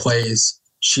first place.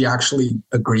 She actually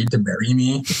agreed to marry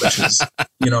me, which is,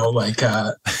 you know, like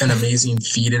an amazing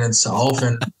feat in itself.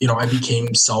 And, you know, I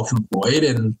became self-employed,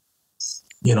 and,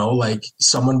 you know, like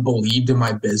someone believed in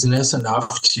my business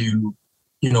enough to,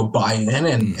 you know, buy in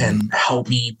and help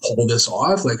me pull this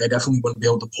off. Like I definitely wouldn't be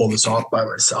able to pull this off by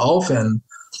myself. And,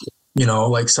 you know,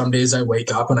 like some days I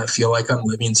wake up and I feel like I'm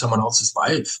living someone else's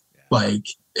life. Like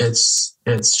it's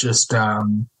just,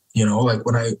 you know, like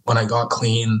when I got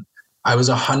clean, I was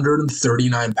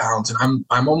 139 pounds, and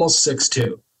I'm almost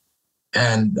 6'2".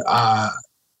 And,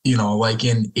 you know, like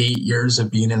in 8 years of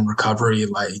being in recovery,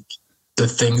 like the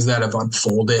things that have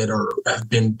unfolded or have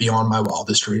been beyond my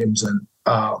wildest dreams. And,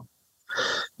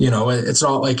 you know, it's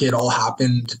not like it all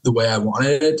happened the way I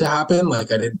wanted it to happen.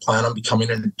 Like I didn't plan on becoming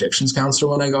an addictions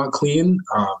counselor when I got clean.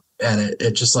 And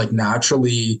it just like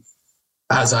naturally,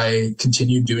 as I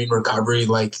continued doing recovery,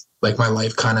 like my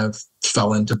life kind of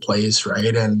fell into place.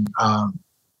 Right. And,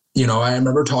 you know, I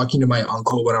remember talking to my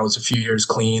uncle when I was a few years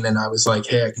clean, and I was like,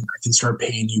 hey, I can start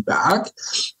paying you back.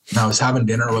 And I was having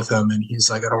dinner with him, and he's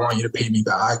like, I don't want you to pay me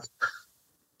back.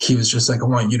 He was just like, I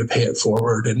want you to pay it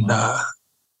forward and,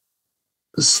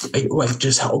 like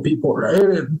just help people.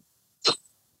 Right.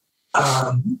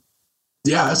 And,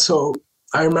 yeah, so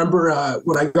I remember,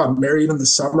 when I got married in the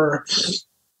summer,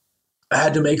 I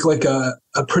had to make like a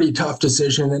pretty tough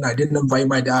decision, and I didn't invite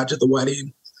my dad to the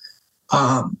wedding.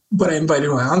 But I invited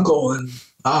my uncle, and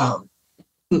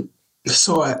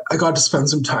so I got to spend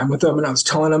some time with him, and I was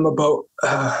telling him about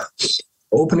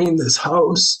opening this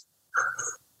house.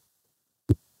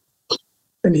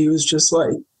 And he was just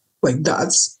like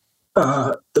that's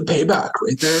the payback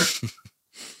right there.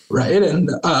 Right.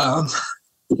 And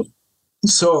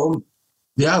so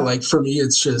yeah, like for me,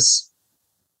 it's just,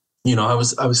 you know, I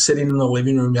was sitting in the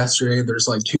living room yesterday. There's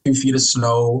like 2 feet of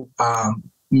snow.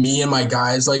 Me and my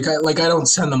guys, like I don't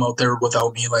send them out there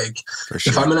without me. Like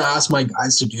if I'm going to ask my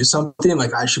guys to do something,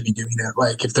 like I should be doing it.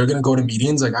 Like if they're going to go to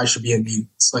meetings, like I should be in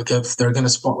meetings. Like if they're going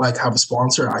to have a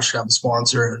sponsor, I should have a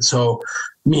sponsor. And so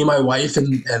me and my wife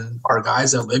and our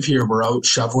guys that live here were out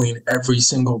shoveling every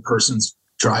single person's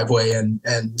driveway and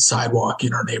sidewalk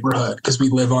in our neighborhood, because we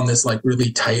live on this like really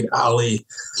tight alley.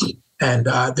 And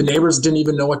the neighbors didn't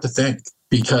even know what to think,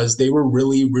 because they were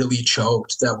really, really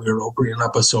choked that we were opening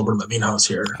up a sober living house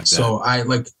here. So I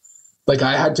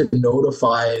I had to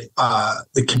notify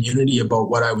the community about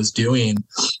what I was doing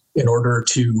in order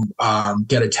to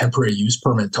get a temporary use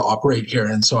permit to operate here.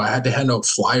 And so I had to hand out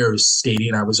flyers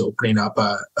stating I was opening up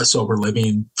a sober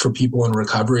living for people in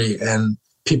recovery, and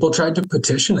people tried to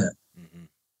petition it.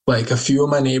 Like a few of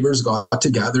my neighbors got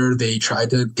together, they tried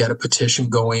to get a petition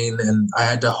going, and I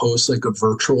had to host like a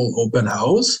virtual open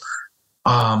house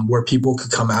where people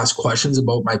could come ask questions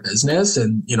about my business.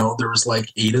 And, you know, there was like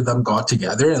 8 of them got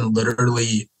together and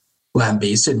literally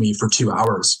lambasted me for 2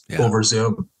 hours over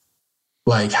Zoom.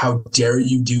 Like, how dare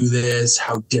you do this?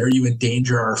 How dare you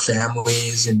endanger our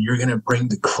families? And you're going to bring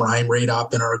the crime rate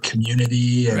up in our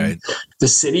community. And the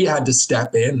city had to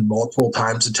step in multiple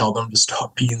times to tell them to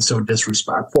stop being so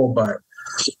disrespectful. But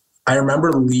I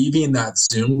remember leaving that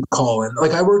Zoom call, and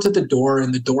like I worked at the door,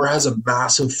 and the door has a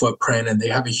massive footprint and they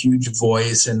have a huge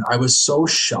voice. And I was so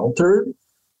sheltered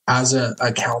as a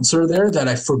counselor there that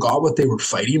I forgot what they were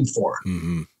fighting for.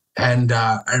 And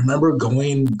I remember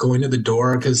going to the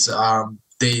door because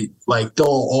they'll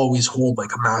always hold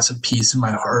like a massive piece in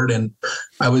my heart. And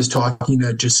I was talking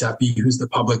to Giuseppe, who's the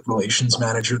public relations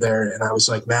manager there, and I was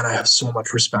like, man, I have so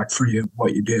much respect for you,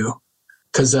 what you do.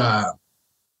 Cause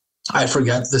I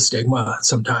forget the stigma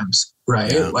sometimes,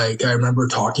 right? Yeah. Like I remember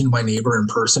talking to my neighbor in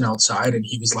person outside, and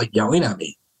he was like yelling at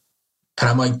me. And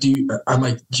I'm like,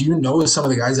 do you know some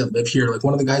of the guys that live here? Like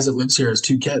one of the guys that lives here has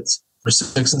 2 kids. They're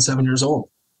 6 and 7 years old.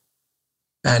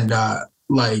 And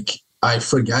like I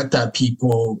forget that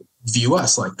people view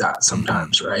us like that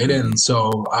sometimes, right? And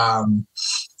so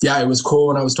yeah, it was cool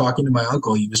when I was talking to my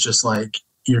uncle. He was just like,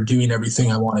 you're doing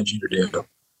everything I wanted you to do.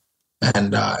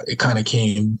 And it kind of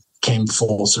came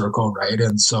full circle, right?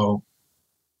 And so,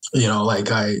 you know,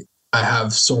 like I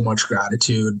have so much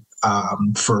gratitude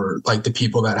for like the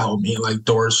people that helped me. Like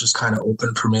doors just kind of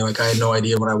opened for me. Like I had no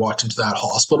idea when I walked into that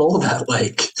hospital that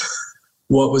like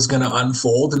what was going to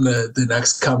unfold in the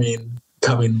next coming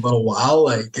little while.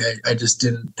 Like I just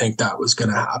didn't think that was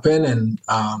going to happen. And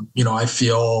you know, I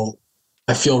feel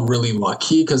really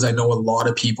lucky because I know a lot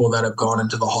of people that have gone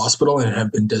into the hospital and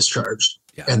have been discharged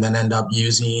and then end up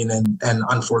using and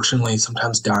unfortunately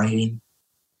sometimes dying.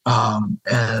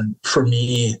 And for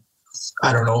me,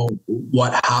 I don't know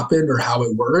what happened or how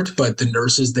it worked, but the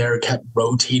nurses there kept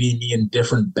rotating me in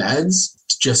different beds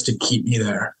just to keep me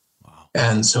there. Wow.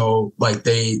 And so like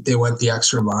they went the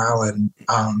extra mile and,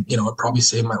 you know, it probably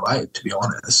saved my life, to be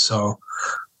honest. So,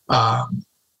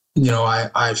 you know,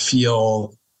 I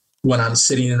feel when I'm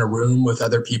sitting in a room with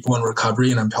other people in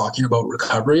recovery and I'm talking about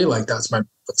recovery, like that's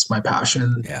my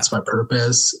passion. Yeah. That's my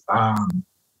purpose.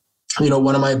 You know,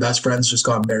 one of my best friends just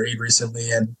got married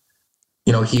recently, and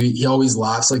you know, he always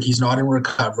laughs. Like he's not in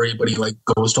recovery, but he like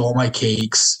goes to all my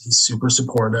cakes. He's super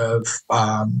supportive.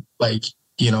 Like,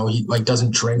 you know, he like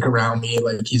doesn't drink around me.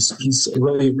 Like he's a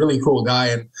really, really cool guy.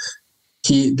 And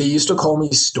they used to call me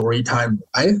Storytime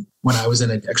Rye when I was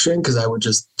in addiction, because I would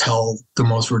just tell the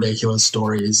most ridiculous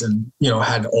stories and, you know,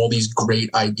 had all these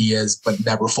great ideas, but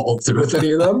never followed through with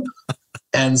any of them.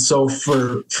 And so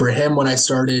for him, when I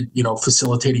started, you know,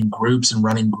 facilitating groups and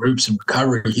running groups in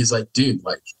recovery, he's like, dude,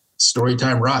 like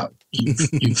Storytime Rye,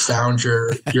 you found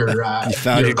your you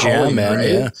found your calling, jam, man, right?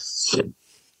 Yeah.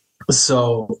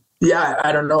 So yeah,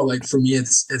 I don't know. Like for me,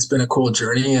 it's been a cool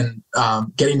journey, and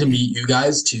getting to meet you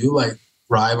guys too. Like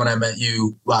Rye, when I met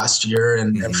you last year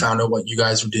and found out what you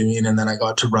guys were doing, and then I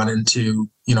got to run into,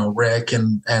 you know, Rick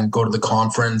and go to the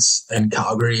conference in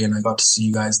Calgary, and I got to see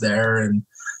you guys there. And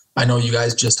I know you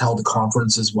guys just held a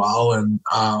conference as well, and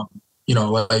you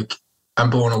know, like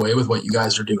I'm blown away with what you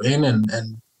guys are doing,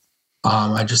 and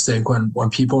I just think when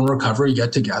people in recovery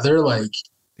get together, like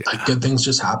good things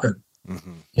just happen,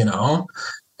 you know.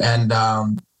 And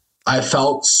I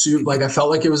felt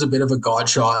like it was a bit of a God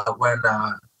shot when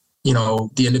you know,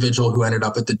 the individual who ended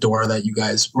up at the door that you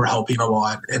guys were helping a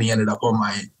lot, and he ended up on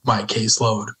my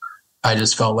caseload. I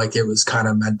just felt like it was kind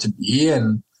of meant to be.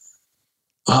 And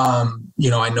you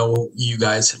know, I know you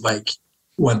guys like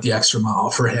went the extra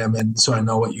mile for him, and so I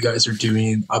know what you guys are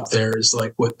doing up there is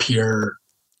like with pure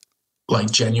like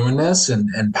genuineness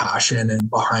and passion, and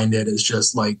behind it is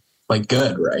just like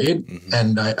good, right?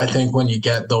 And I think when you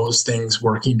get those things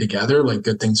working together, like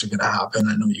good things are going to happen.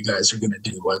 I know you guys are going to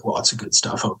do like lots of good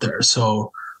stuff out there.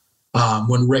 So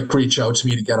when Rick reached out to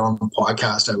me to get on the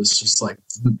podcast, I was just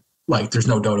like there's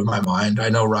no doubt in my mind. I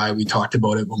know Rye, we talked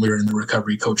about it when we were in the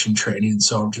recovery coaching training.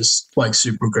 So I'm just like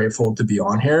super grateful to be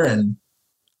on here and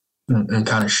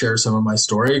kind of share some of my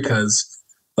story, because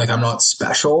like I'm not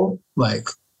special. Like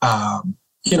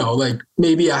you know, like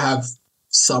maybe I have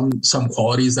some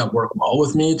qualities that work well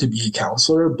with me to be a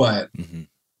counselor, but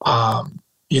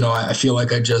you know, I feel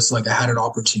like I had an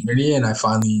opportunity and I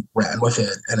finally ran with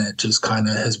it, and it just kind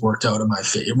of has worked out in my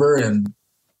favor. And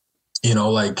you know,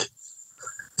 like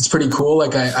it's pretty cool.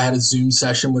 Like I had a Zoom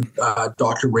session with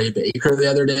Dr. Ray Baker the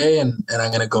other day, and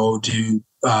I'm gonna go do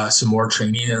some more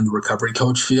training in the recovery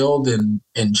coach field in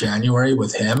January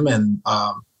with him, and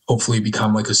hopefully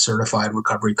become like a certified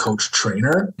recovery coach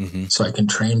trainer, so I can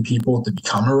train people to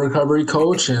become a recovery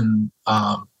coach. And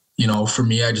you know, for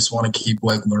me, I just want to keep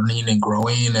like learning and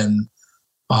growing, and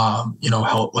you know,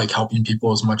 helping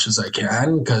people as much as I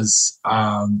can, because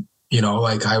you know,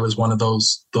 like I was one of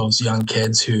those young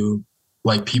kids who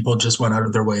like people just went out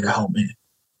of their way to help me,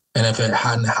 and if it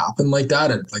hadn't happened like that,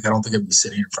 I don't think I'd be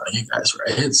sitting in front of you guys,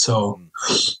 right? So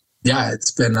yeah,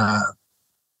 it's been a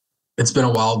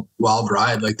wild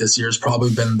ride. Like this year's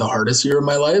probably been the hardest year of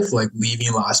my life. Like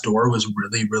leaving Last Door was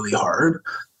really, really hard.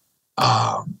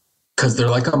 Cause they're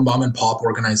like a mom and pop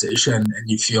organization, and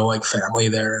you feel like family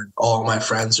there, and all my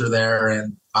friends are there.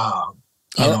 And,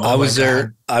 you know, I was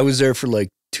there for like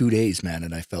 2 days, man.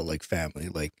 And I felt like family.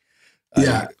 Like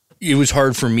It was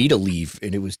hard for me to leave,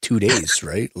 and it was 2 days,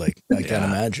 right? Like, I can't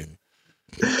imagine.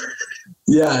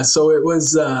 Yeah. So it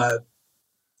was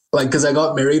because I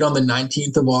got married on the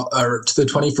 19th or to the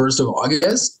 21st of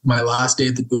August. My last day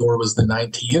at the door was the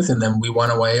 19th. And then we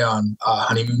went away on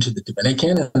honeymoon to the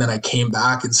Dominican. And then I came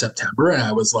back in September, and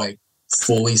I was like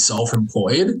fully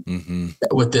self-employed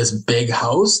with this big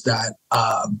house that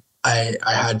I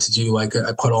had to do. Like,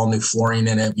 I put all new flooring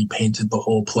in it. We painted the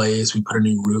whole place. We put a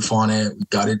new roof on it. We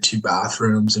gutted 2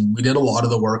 bathrooms, and we did a lot of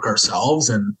the work ourselves.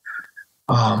 And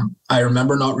I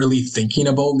remember not really thinking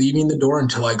about leaving the door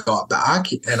until I got back,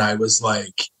 and I was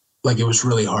like it was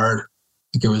really hard.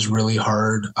 Like, it was really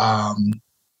hard,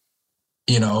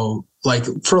 like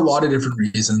for a lot of different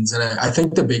reasons. And I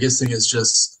think the biggest thing is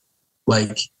just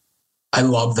like, I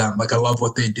love them. Like, I love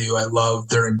what they do. I love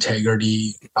their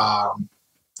integrity.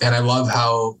 And I love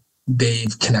how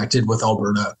they've connected with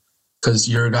Alberta, because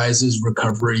your guys'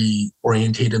 recovery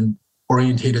orientated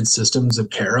systems of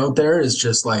care out there is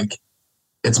just like,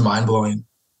 it's mind blowing.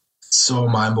 So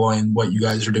mind blowing what you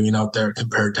guys are doing out there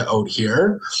compared to out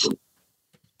here.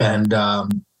 And,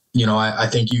 I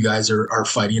think you guys are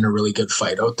fighting a really good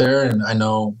fight out there. And I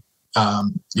know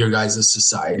your guys'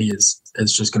 society is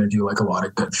just going to do like a lot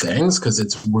of good things, because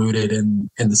it's rooted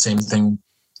in the same thing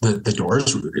the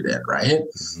door's rooted in, right?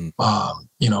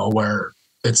 Where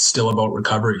it's still about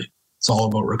recovery. It's all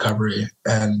about recovery.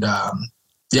 And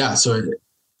so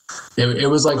it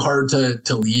was like hard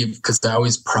to leave, because I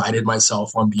always prided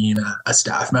myself on being a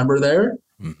staff member there.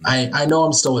 I know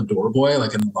I'm still a door boy,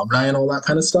 like an alumni and all that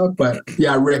kind of stuff. But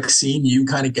yeah, Rick, seeing you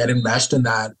kind of get enmeshed in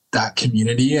that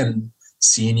community, and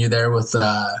seeing you there with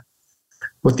the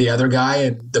other guy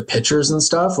and the pictures and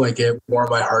stuff, like, it warmed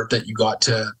my heart that you got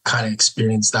to kind of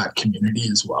experience that community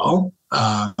as well.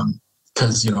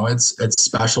 Because it's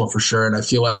special for sure. And I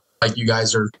feel like you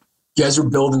guys are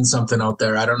building something out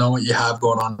there. I don't know what you have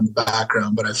going on in the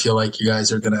background, but I feel like you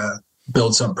guys are gonna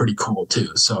build something pretty cool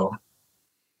too. So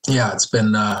yeah, it's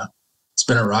been a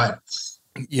ride.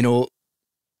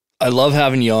 I love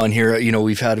having you on here.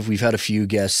 We've had a few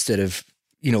guests that have,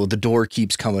 the door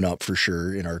keeps coming up for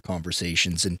sure in our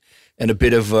conversations, and a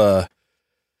bit of an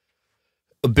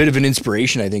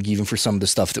inspiration, I think, even for some of the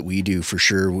stuff that we do, for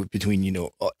sure, between,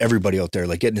 everybody out there.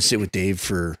 Like, getting to sit with Dave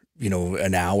for,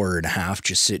 an hour and a half,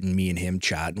 just sitting, me and him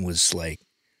chatting, was like,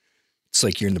 it's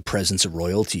like you're in the presence of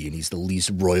royalty, and he's the least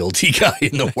royalty guy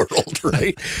in the world,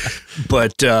 right?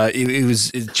 But it's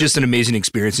just an amazing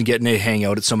experience, and getting to hang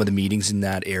out at some of the meetings in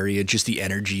that area, just the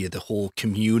energy of the whole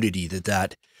community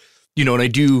that,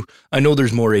 and I know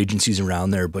there's more agencies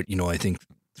around there, but, I think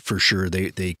for sure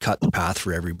they cut the path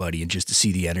for everybody, and just to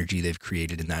see the energy they've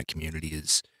created in that community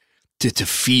is to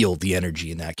feel the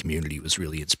energy in that community was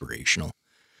really inspirational.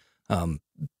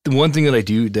 The one thing that I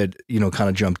do that, kind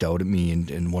of jumped out at me,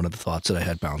 and one of the thoughts that I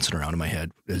had bouncing around in my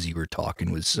head as you were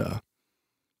talking was,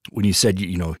 when you said,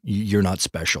 you're not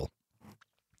special.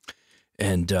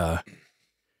 And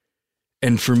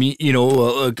for me,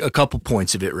 a couple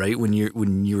points of it, right? When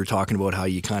you were talking about how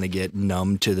you kind of get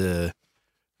numb to the,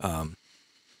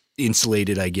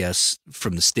 insulated, I guess,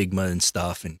 from the stigma and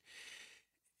stuff.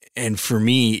 And for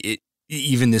me,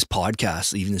 even this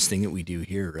podcast, even this thing that we do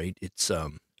here, right? It's,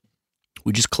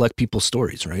 we just collect people's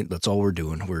stories, right? That's all we're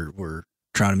doing. We're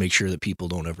trying to make sure that people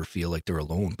don't ever feel like they're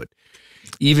alone. But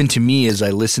even to me, as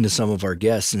I listen to some of our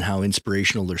guests and how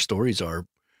inspirational their stories are,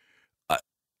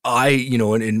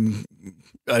 and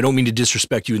I don't mean to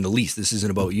disrespect you in the least. This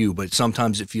isn't about you, but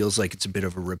sometimes it feels like it's a bit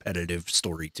of a repetitive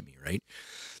story to me, right?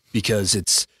 Because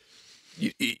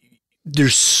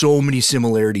there's so many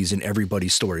similarities in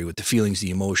everybody's story, with the feelings, the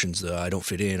emotions, the I don't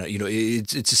fit in,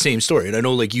 it's the same story. And I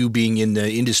know, like, you being in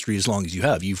the industry as long as you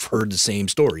have, you've heard the same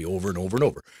story over and over and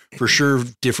over, for sure,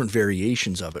 different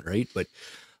variations of it. Right. But,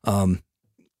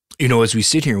 as we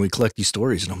sit here and we collect these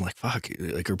stories, and I'm like, fuck,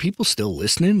 like, are people still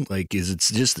listening? Like, is it's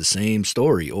just the same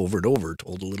story over and over,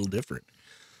 told a little different?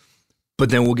 But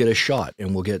then we'll get a shot,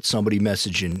 and we'll get somebody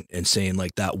messaging and saying,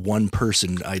 like, that one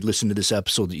person, I listened to this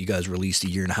episode that you guys released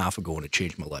 1.5 years ago, and it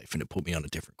changed my life, and it put me on a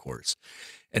different course.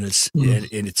 And it's and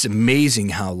it's amazing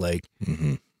how, like,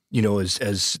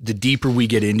 as the deeper we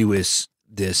get into this,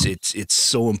 it's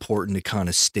so important to kind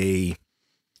of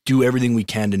do everything we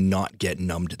can to not get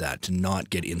numb to that, to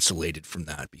not get insulated from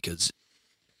that, because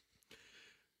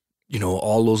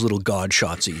all those little God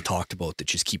shots that you talked about that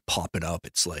just keep popping up,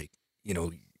 it's like,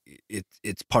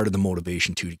 it's part of the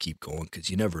motivation too, to keep going, because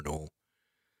you never know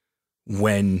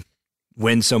when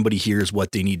somebody hears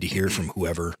what they need to hear from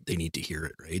whoever they need to hear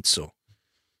it, right? So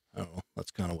I don't know, that's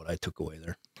kind of what I took away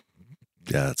there.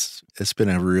 Yeah, it's been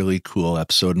a really cool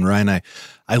episode. And Ryan,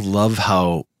 I love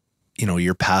how you know,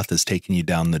 your path has taken you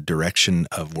down the direction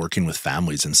of working with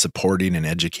families and supporting and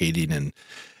educating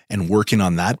and working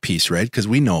on that piece, right? Because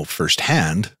we know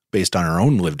firsthand, based on our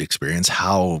own lived experience,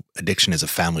 how addiction is a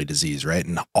family disease, right?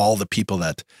 And all the people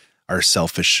that our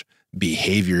selfish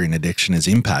behavior and addiction is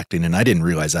impacting. And I didn't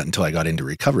realize that until I got into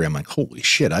recovery. I'm like, holy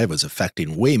shit, I was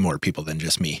affecting way more people than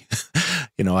just me.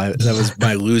 You know, that was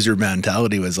my loser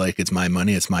mentality, was like, it's my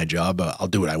money, it's my job, I'll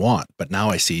do what I want. But now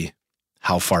I see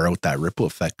how far out that ripple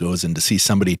effect goes, and to see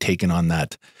somebody taking on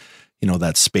that, you know,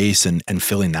 that space and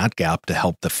filling that gap to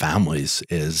help the families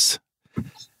is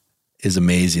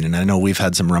amazing. And I know we've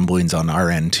had some rumblings on our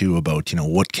end too about, you know,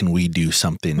 what can we do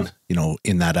something, you know,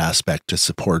 in that aspect to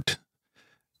support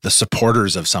the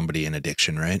supporters of somebody in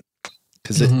addiction, right?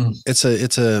 Because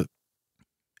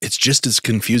it's just as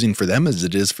confusing for them as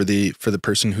it is for the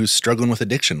person who's struggling with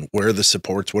addiction. Where are the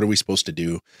supports? What are we supposed to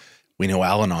do? We know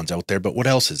Al-Anon's out there, but what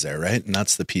else is there, right? And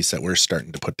that's the piece that we're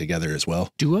starting to put together as well.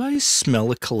 Do I smell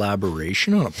a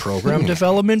collaboration on a program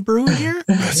development brewing here?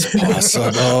 That's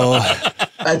possible.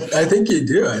 I think you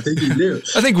do. I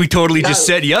think we totally just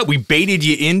said, yeah, we baited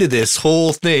you into this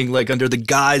whole thing, like under the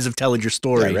guise of telling your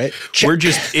story. Yeah, right. We're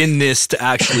just in this to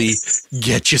actually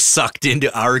get you sucked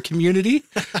into our community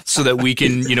so that we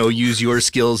can, you know, use your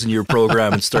skills in your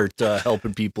program and start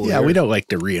helping people. Yeah, here. we don't like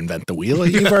to reinvent the wheel.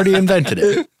 You've already invented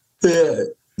it. Yeah.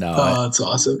 No, that's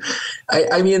awesome.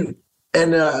 I mean,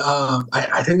 and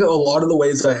I think a lot of the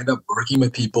ways I end up working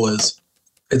with people is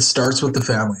it starts with the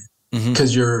family.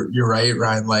 Because you're right,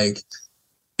 Ryan. Like,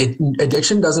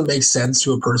 addiction doesn't make sense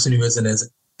to a person who isn't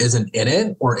in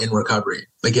it or in recovery.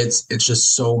 Like, it's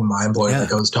just so mind blowing. Yeah.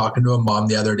 Like, I was talking to a mom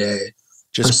the other day.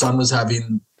 Her son was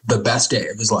having the best day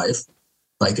of his life.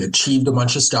 Like, achieved a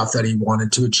bunch of stuff that he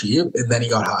wanted to achieve, and then he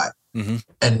got high.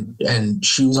 And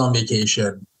she was on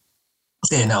vacation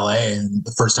in LA, and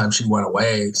the first time she went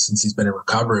away since he's been in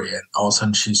recovery, and all of a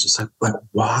sudden she's just like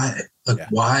why?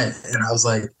 Why? And I was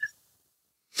like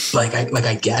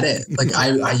I get it. Like,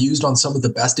 I used on some of the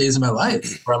best days of my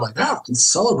life where I'm like, oh, let's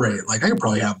celebrate. Like, I could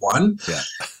probably have one. Yeah.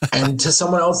 And to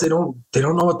someone else, they don't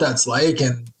know what that's like.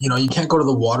 And, you know, you can't go to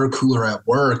the water cooler at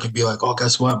work and be like, oh,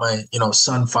 guess what? My, you know,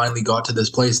 son finally got to this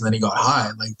place and then he got high.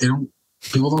 Like,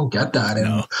 people don't get that.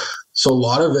 And so a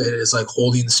lot of it is like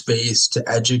holding space to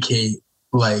educate,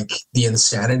 like, the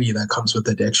insanity that comes with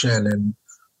addiction. And,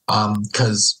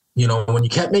 cause, you know, when you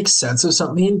can't make sense of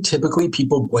something, typically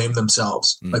people blame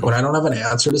themselves. Like, when I don't have an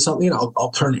answer to something,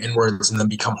 I'll turn inwards and then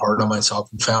become hard on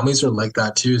myself. And families are like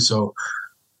that too. So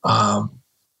a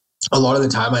lot of the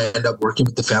time I end up working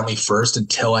with the family first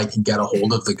until I can get a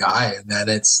hold of the guy. And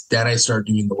then I start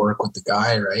doing the work with the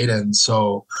guy. Right. And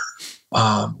so,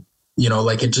 you know,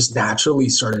 like, it just naturally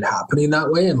started happening that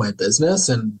way in my business.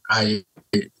 And I,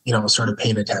 you know, started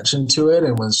paying attention to it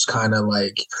and was kind of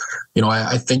like, you know,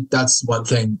 I think that's one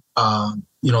thing,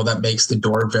 you know, that makes The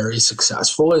Door very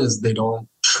successful is they don't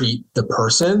treat the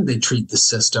person, they treat the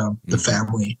system, the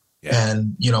family. Yeah.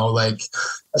 And, you know, like,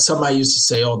 something I used to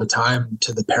say all the time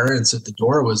to the parents at The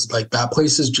Door was like, that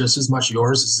place is just as much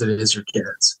yours as it is your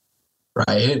kids.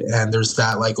 Right. And there's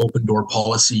that, like, open door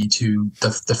policy to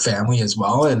the family as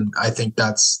well. And I think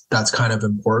that's kind of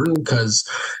important because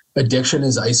addiction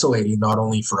is isolating, not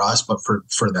only for us, but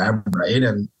for them. Right.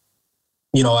 And,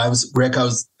 you know, I was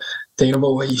thinking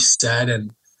about what you said.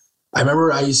 And I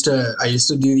remember I used to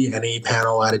do the NA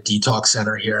panel at a detox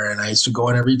center here. And I used to go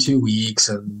in every 2 weeks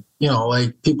and, you know,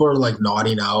 like, people are like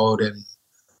nodding out and,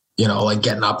 you know, like,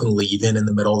 getting up and leaving in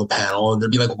the middle of the panel. And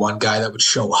there'd be like one guy that would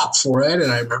show up for it.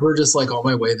 And I remember just like on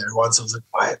my way there once, I was like,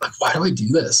 why do I do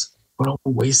this? What a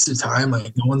waste of time.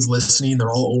 Like, no one's listening. They're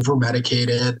all over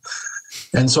medicated.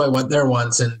 And so I went there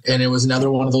once and it was another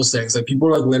one of those things. Like, people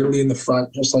were like literally in the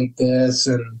front, just like this.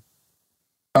 And,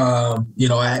 you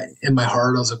know, in my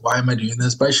heart, I was like, why am I doing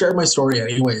this? But I shared my story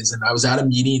anyways. And I was at a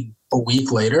meeting a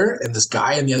week later and this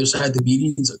guy on the other side of the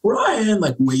meeting, he's like, Ryan,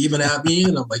 like, waving at me.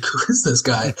 And I'm like, who is this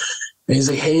guy? And he's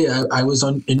like, hey, I was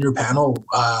in your panel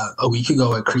a week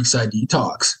ago at Creekside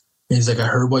Detox. And he's like, I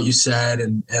heard what you said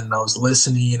and I was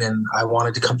listening and I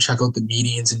wanted to come check out the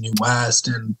meetings in New West.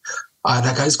 And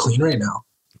that guy's clean right now.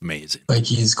 Amazing. Like,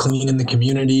 he's clean in the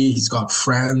community. He's got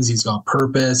friends. He's got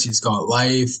purpose. He's got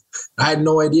life. I had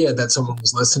no idea that someone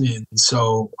was listening.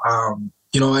 So,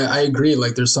 you know, I agree.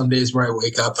 Like, there's some days where I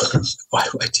wake up, why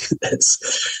do I do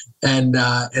this? And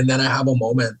then I have a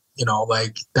moment, you know,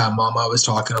 like that mom I was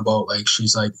talking about, like,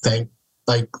 she's like,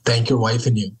 thank your wife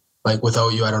and you. Like, without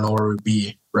you, I don't know where we'd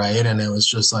be. Right. And it was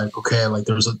just like, okay, like,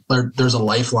 there's a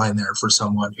lifeline there for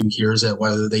someone who hears it,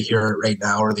 whether they hear it right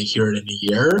now or they hear it in a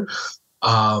year.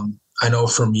 I know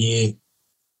for me,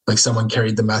 like, someone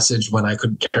carried the message when I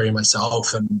couldn't carry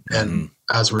myself. And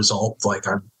as a result, like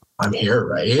I'm here,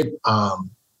 right?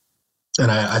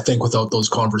 And I think without those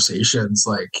conversations,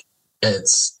 like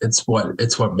it's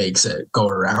what makes it go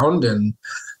around. And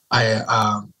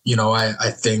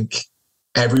I think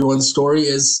everyone's story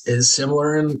is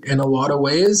similar in a lot of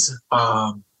ways.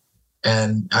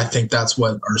 And I think that's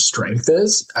what our strength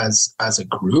is as a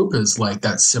group, is like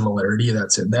that similarity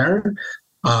that's in there.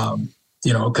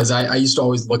 Because I used to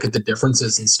always look at the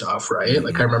differences and stuff, right?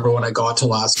 Like I remember when I got to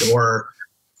Last Door,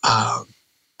 I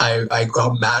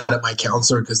got mad at my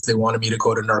counselor because they wanted me to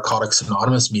go to Narcotics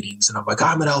Anonymous meetings. And I'm like,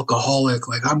 I'm an alcoholic.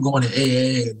 Like I'm going to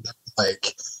AA. And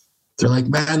like, they're like,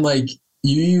 man, like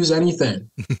you use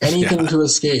anything to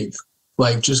escape.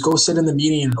 Like just go sit in the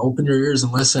meeting and open your ears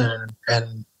and listen.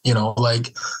 And,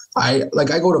 I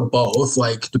go to both,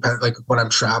 like when I'm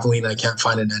traveling, I can't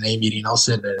find an NA meeting. I'll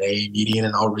sit in an AA meeting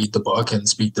and I'll read the book and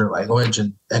speak their language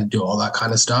and do all that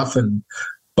kind of stuff.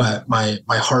 But my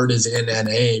heart is in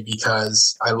NA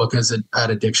because I look at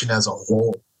addiction as a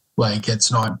whole. Like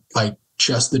it's not like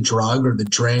just the drug or the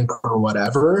drink or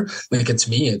whatever. Like it's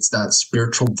me. It's that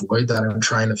spiritual void that I'm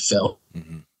trying to fill.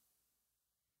 Mm-hmm.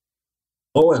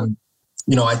 Oh, and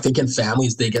I think in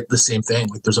families they get the same thing.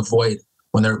 Like there's a void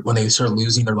when they start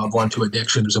losing their loved one to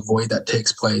addiction. There's a void that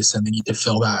takes place, and they need to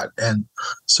fill that. And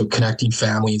so connecting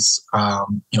families,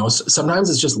 sometimes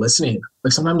it's just listening.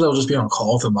 Like sometimes I'll just be on a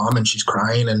call with a mom and she's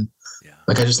crying, and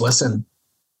like I just listen.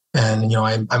 And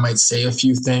I might say a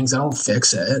few things. I don't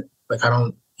fix it. Like I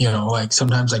don't. Like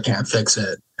sometimes I can't fix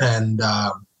it. And,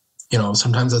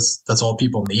 sometimes that's all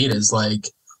people need is like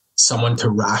someone to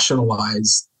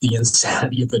rationalize the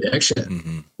insanity of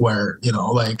addiction where,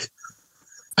 like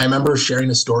I remember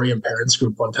sharing a story in parents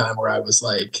group one time where I was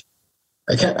like,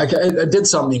 I did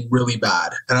something really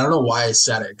bad. And I don't know why I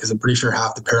said it, because I'm pretty sure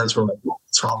half the parents were like,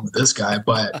 what's wrong with this guy?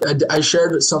 But I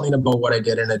shared something about what I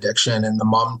did in addiction, and the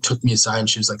mom took me aside and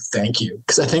she was like, thank you.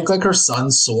 Because I think like her son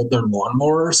sold their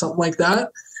lawnmower or something like that.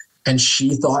 And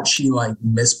she thought she like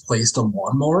misplaced a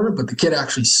lawnmower, but the kid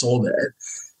actually sold it.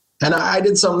 And I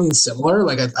did something similar.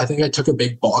 Like I think I took a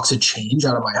big box of change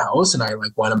out of my house and I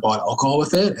like went and bought alcohol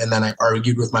with it. And then I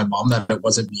argued with my mom that it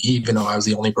wasn't me, even though I was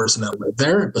the only person that lived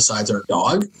there besides our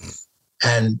dog.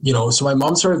 And, so my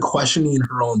mom started questioning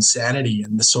her own sanity.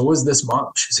 And so was this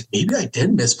mom. She's like, maybe I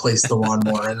did misplace the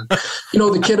lawnmower. And,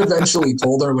 the kid eventually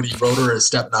told her when he wrote her a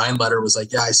Step 9 letter, was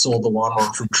like, yeah, I sold the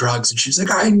lawnmower for drugs. And she's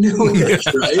like, I knew it,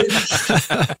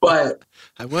 right? But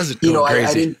I wasn't doing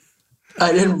crazy.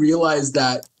 I didn't realize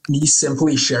that me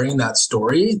simply sharing that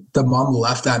story, the mom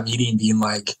left that meeting being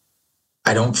like,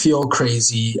 I don't feel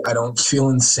crazy. I don't feel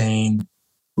insane.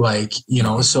 Like,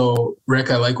 so Rick,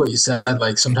 I like what you said.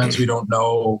 Like sometimes we don't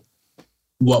know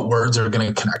what words are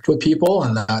going to connect with people.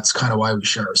 And that's kind of why we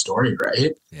share our story.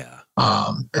 Right. Yeah.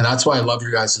 And that's why I love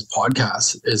your guys'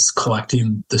 podcast, is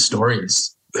collecting the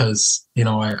stories. Because,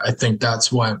 I think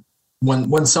that's what,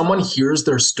 when someone hears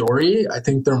their story, I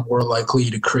think they're more likely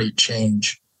to create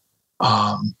change.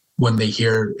 When they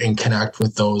hear and connect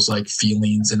with those like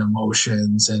feelings and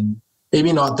emotions, and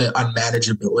maybe not the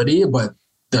unmanageability, but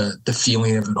the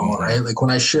feeling of it all, right? Like when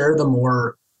I share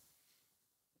the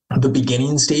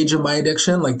beginning stage of my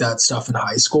addiction, like that stuff in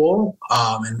high school,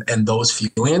 and those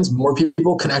feelings, more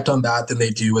people connect on that than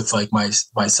they do with like my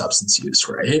substance use,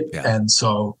 right? Yeah. And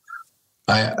so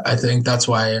I think that's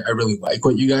why I really like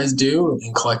what you guys do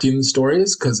in collecting the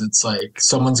stories, because it's like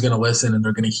someone's going to listen and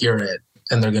they're going to hear it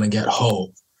and they're going to get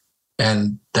hope.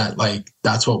 And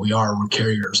that's what we are. We're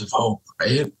carriers of hope,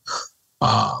 right?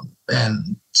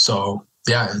 And so,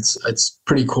 yeah, it's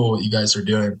pretty cool what you guys are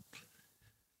doing.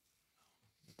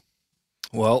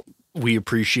 Well, we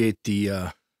appreciate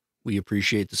the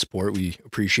support. We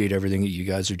appreciate everything that you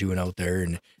guys are doing out there.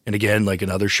 And again, like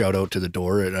another shout out to The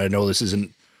Door. And I know this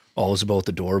isn't always about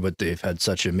The Door, but they've had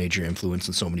such a major influence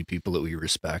on so many people that we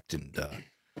respect. And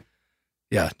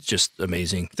yeah, it's just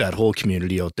amazing. That whole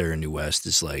community out there in New West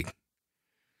is like,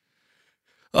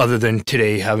 other than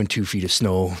today having 2 feet of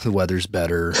snow, the weather's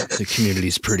better. The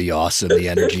community's pretty awesome. The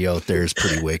energy out there is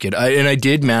pretty wicked. I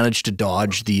did manage to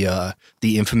dodge the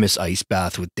infamous ice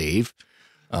bath with Dave.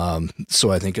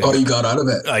 So I think. You got out of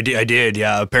it. I did.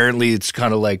 Yeah. Apparently, it's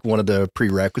kind of like one of the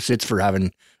prerequisites for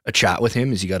having a chat with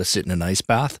him is you got to sit in an ice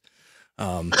bath.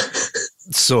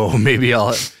 So maybe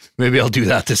I'll do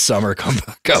that this summer. Come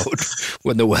back out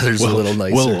when the weather's a little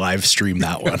nicer. We'll live stream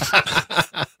that one.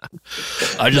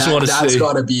 I just want to say that's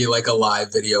got to be like a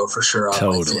live video for sure on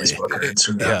Facebook or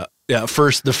Instagram. Yeah.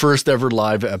 The first ever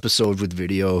live episode with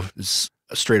video is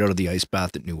straight out of the ice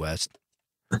bath at New West.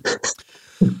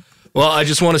 Well, I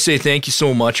just want to say thank you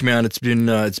so much, man. It's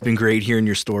been great hearing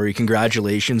your story.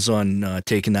 Congratulations on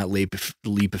taking that leap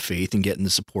of faith and getting the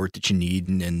support that you need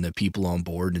and the people on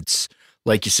board. It's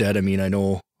like you said. I mean, I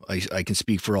know I can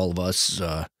speak for all of us.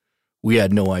 We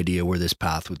had no idea where this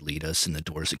path would lead us, and the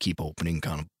doors that keep opening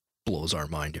kind of blows our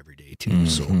mind every day too. Mm-hmm.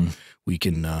 So we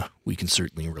can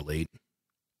certainly relate.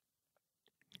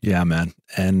 Yeah, man.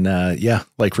 And yeah,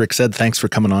 like Rick said, thanks for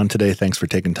coming on today. Thanks for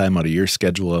taking time out of your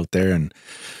schedule out there. And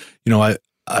you know,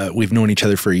 we've known each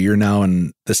other for a year now,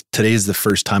 and today is the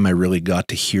first time I really got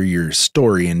to hear your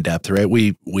story in depth, right?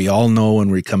 We all know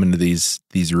when we come into these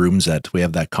rooms that we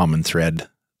have that common thread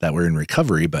that we're in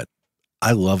recovery, but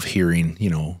I love hearing,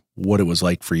 you know, what it was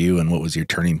like for you and what was your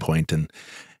turning point. And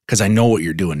because I know what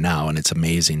you're doing now and it's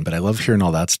amazing, but I love hearing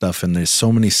all that stuff. And there's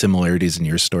so many similarities in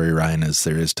your story, Ryan, as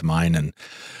there is to mine. And,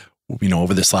 you know,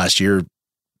 over this last year,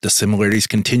 the similarities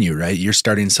continue, right? You're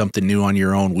starting something new on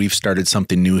your own. We've started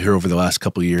something new here over the last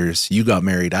couple of years. You got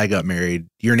married. I got married.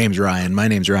 Your name's Ryan. My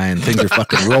name's Ryan. Things are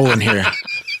fucking rolling here.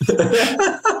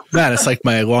 Man, it's like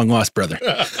my long lost brother.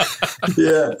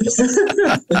 Yeah.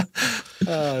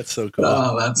 Oh, that's so cool.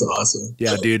 Oh, that's awesome.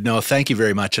 Yeah, dude. No, thank you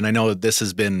very much. And I know this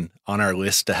has been on our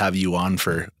list to have you on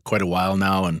for quite a while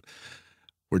now. And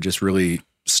we're just really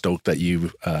stoked that you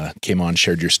came on,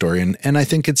 shared your story. And I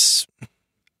think it's,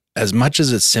 as much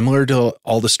as it's similar to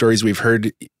all the stories we've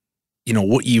heard, you know,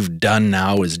 what you've done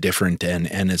now is different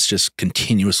and it's just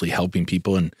continuously helping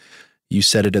people. And you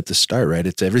said it at the start, right?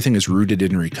 It's everything is rooted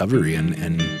in recovery.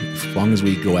 And as long as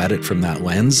we go at it from that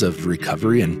lens of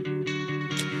recovery, and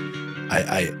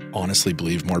I honestly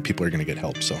believe more people are going to get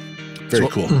help. So very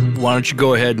cool. Why don't you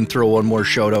go ahead and throw one more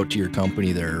shout out to your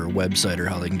company, their website, or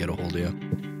how they can get a hold of you?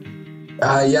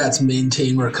 Yeah, it's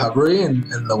Maintain Recovery, and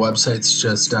the website's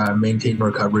just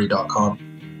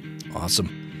maintainrecovery.com.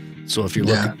 Awesome. So if you're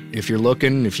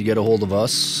looking, if you get a hold of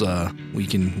us, we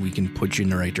can put you in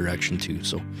the right direction too.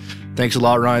 So thanks a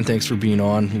lot, Ryan. Thanks for being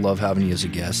on. Love having you as a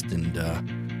guest. And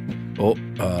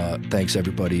thanks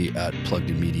everybody at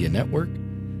Plugged In Media Network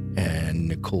and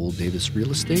Nicole Davis Real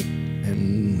Estate.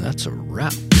 And that's a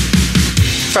wrap.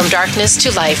 From Darkness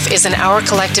to Life is an Our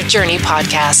Collective Journey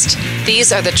podcast.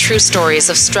 These are the true stories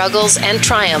of struggles and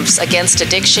triumphs against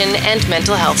addiction and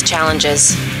mental health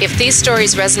challenges. If these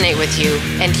stories resonate with you,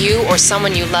 and you or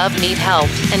someone you love need help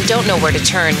and don't know where to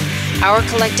turn, Our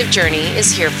Collective Journey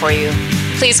is here for you.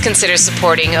 Please consider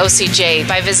supporting OCJ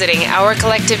by visiting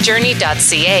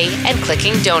ourcollectivejourney.ca and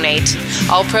clicking donate.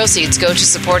 All proceeds go to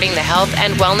supporting the health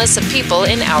and wellness of people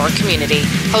in our community.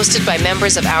 Hosted by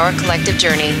members of Our Collective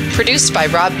Journey. Produced by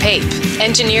Rob Pape.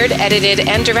 Engineered, edited,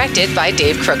 and directed by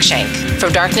Dave Cruikshank.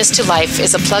 From Darkness to Life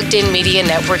is a Plugged In Media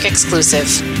Network exclusive.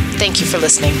 Thank you for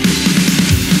listening.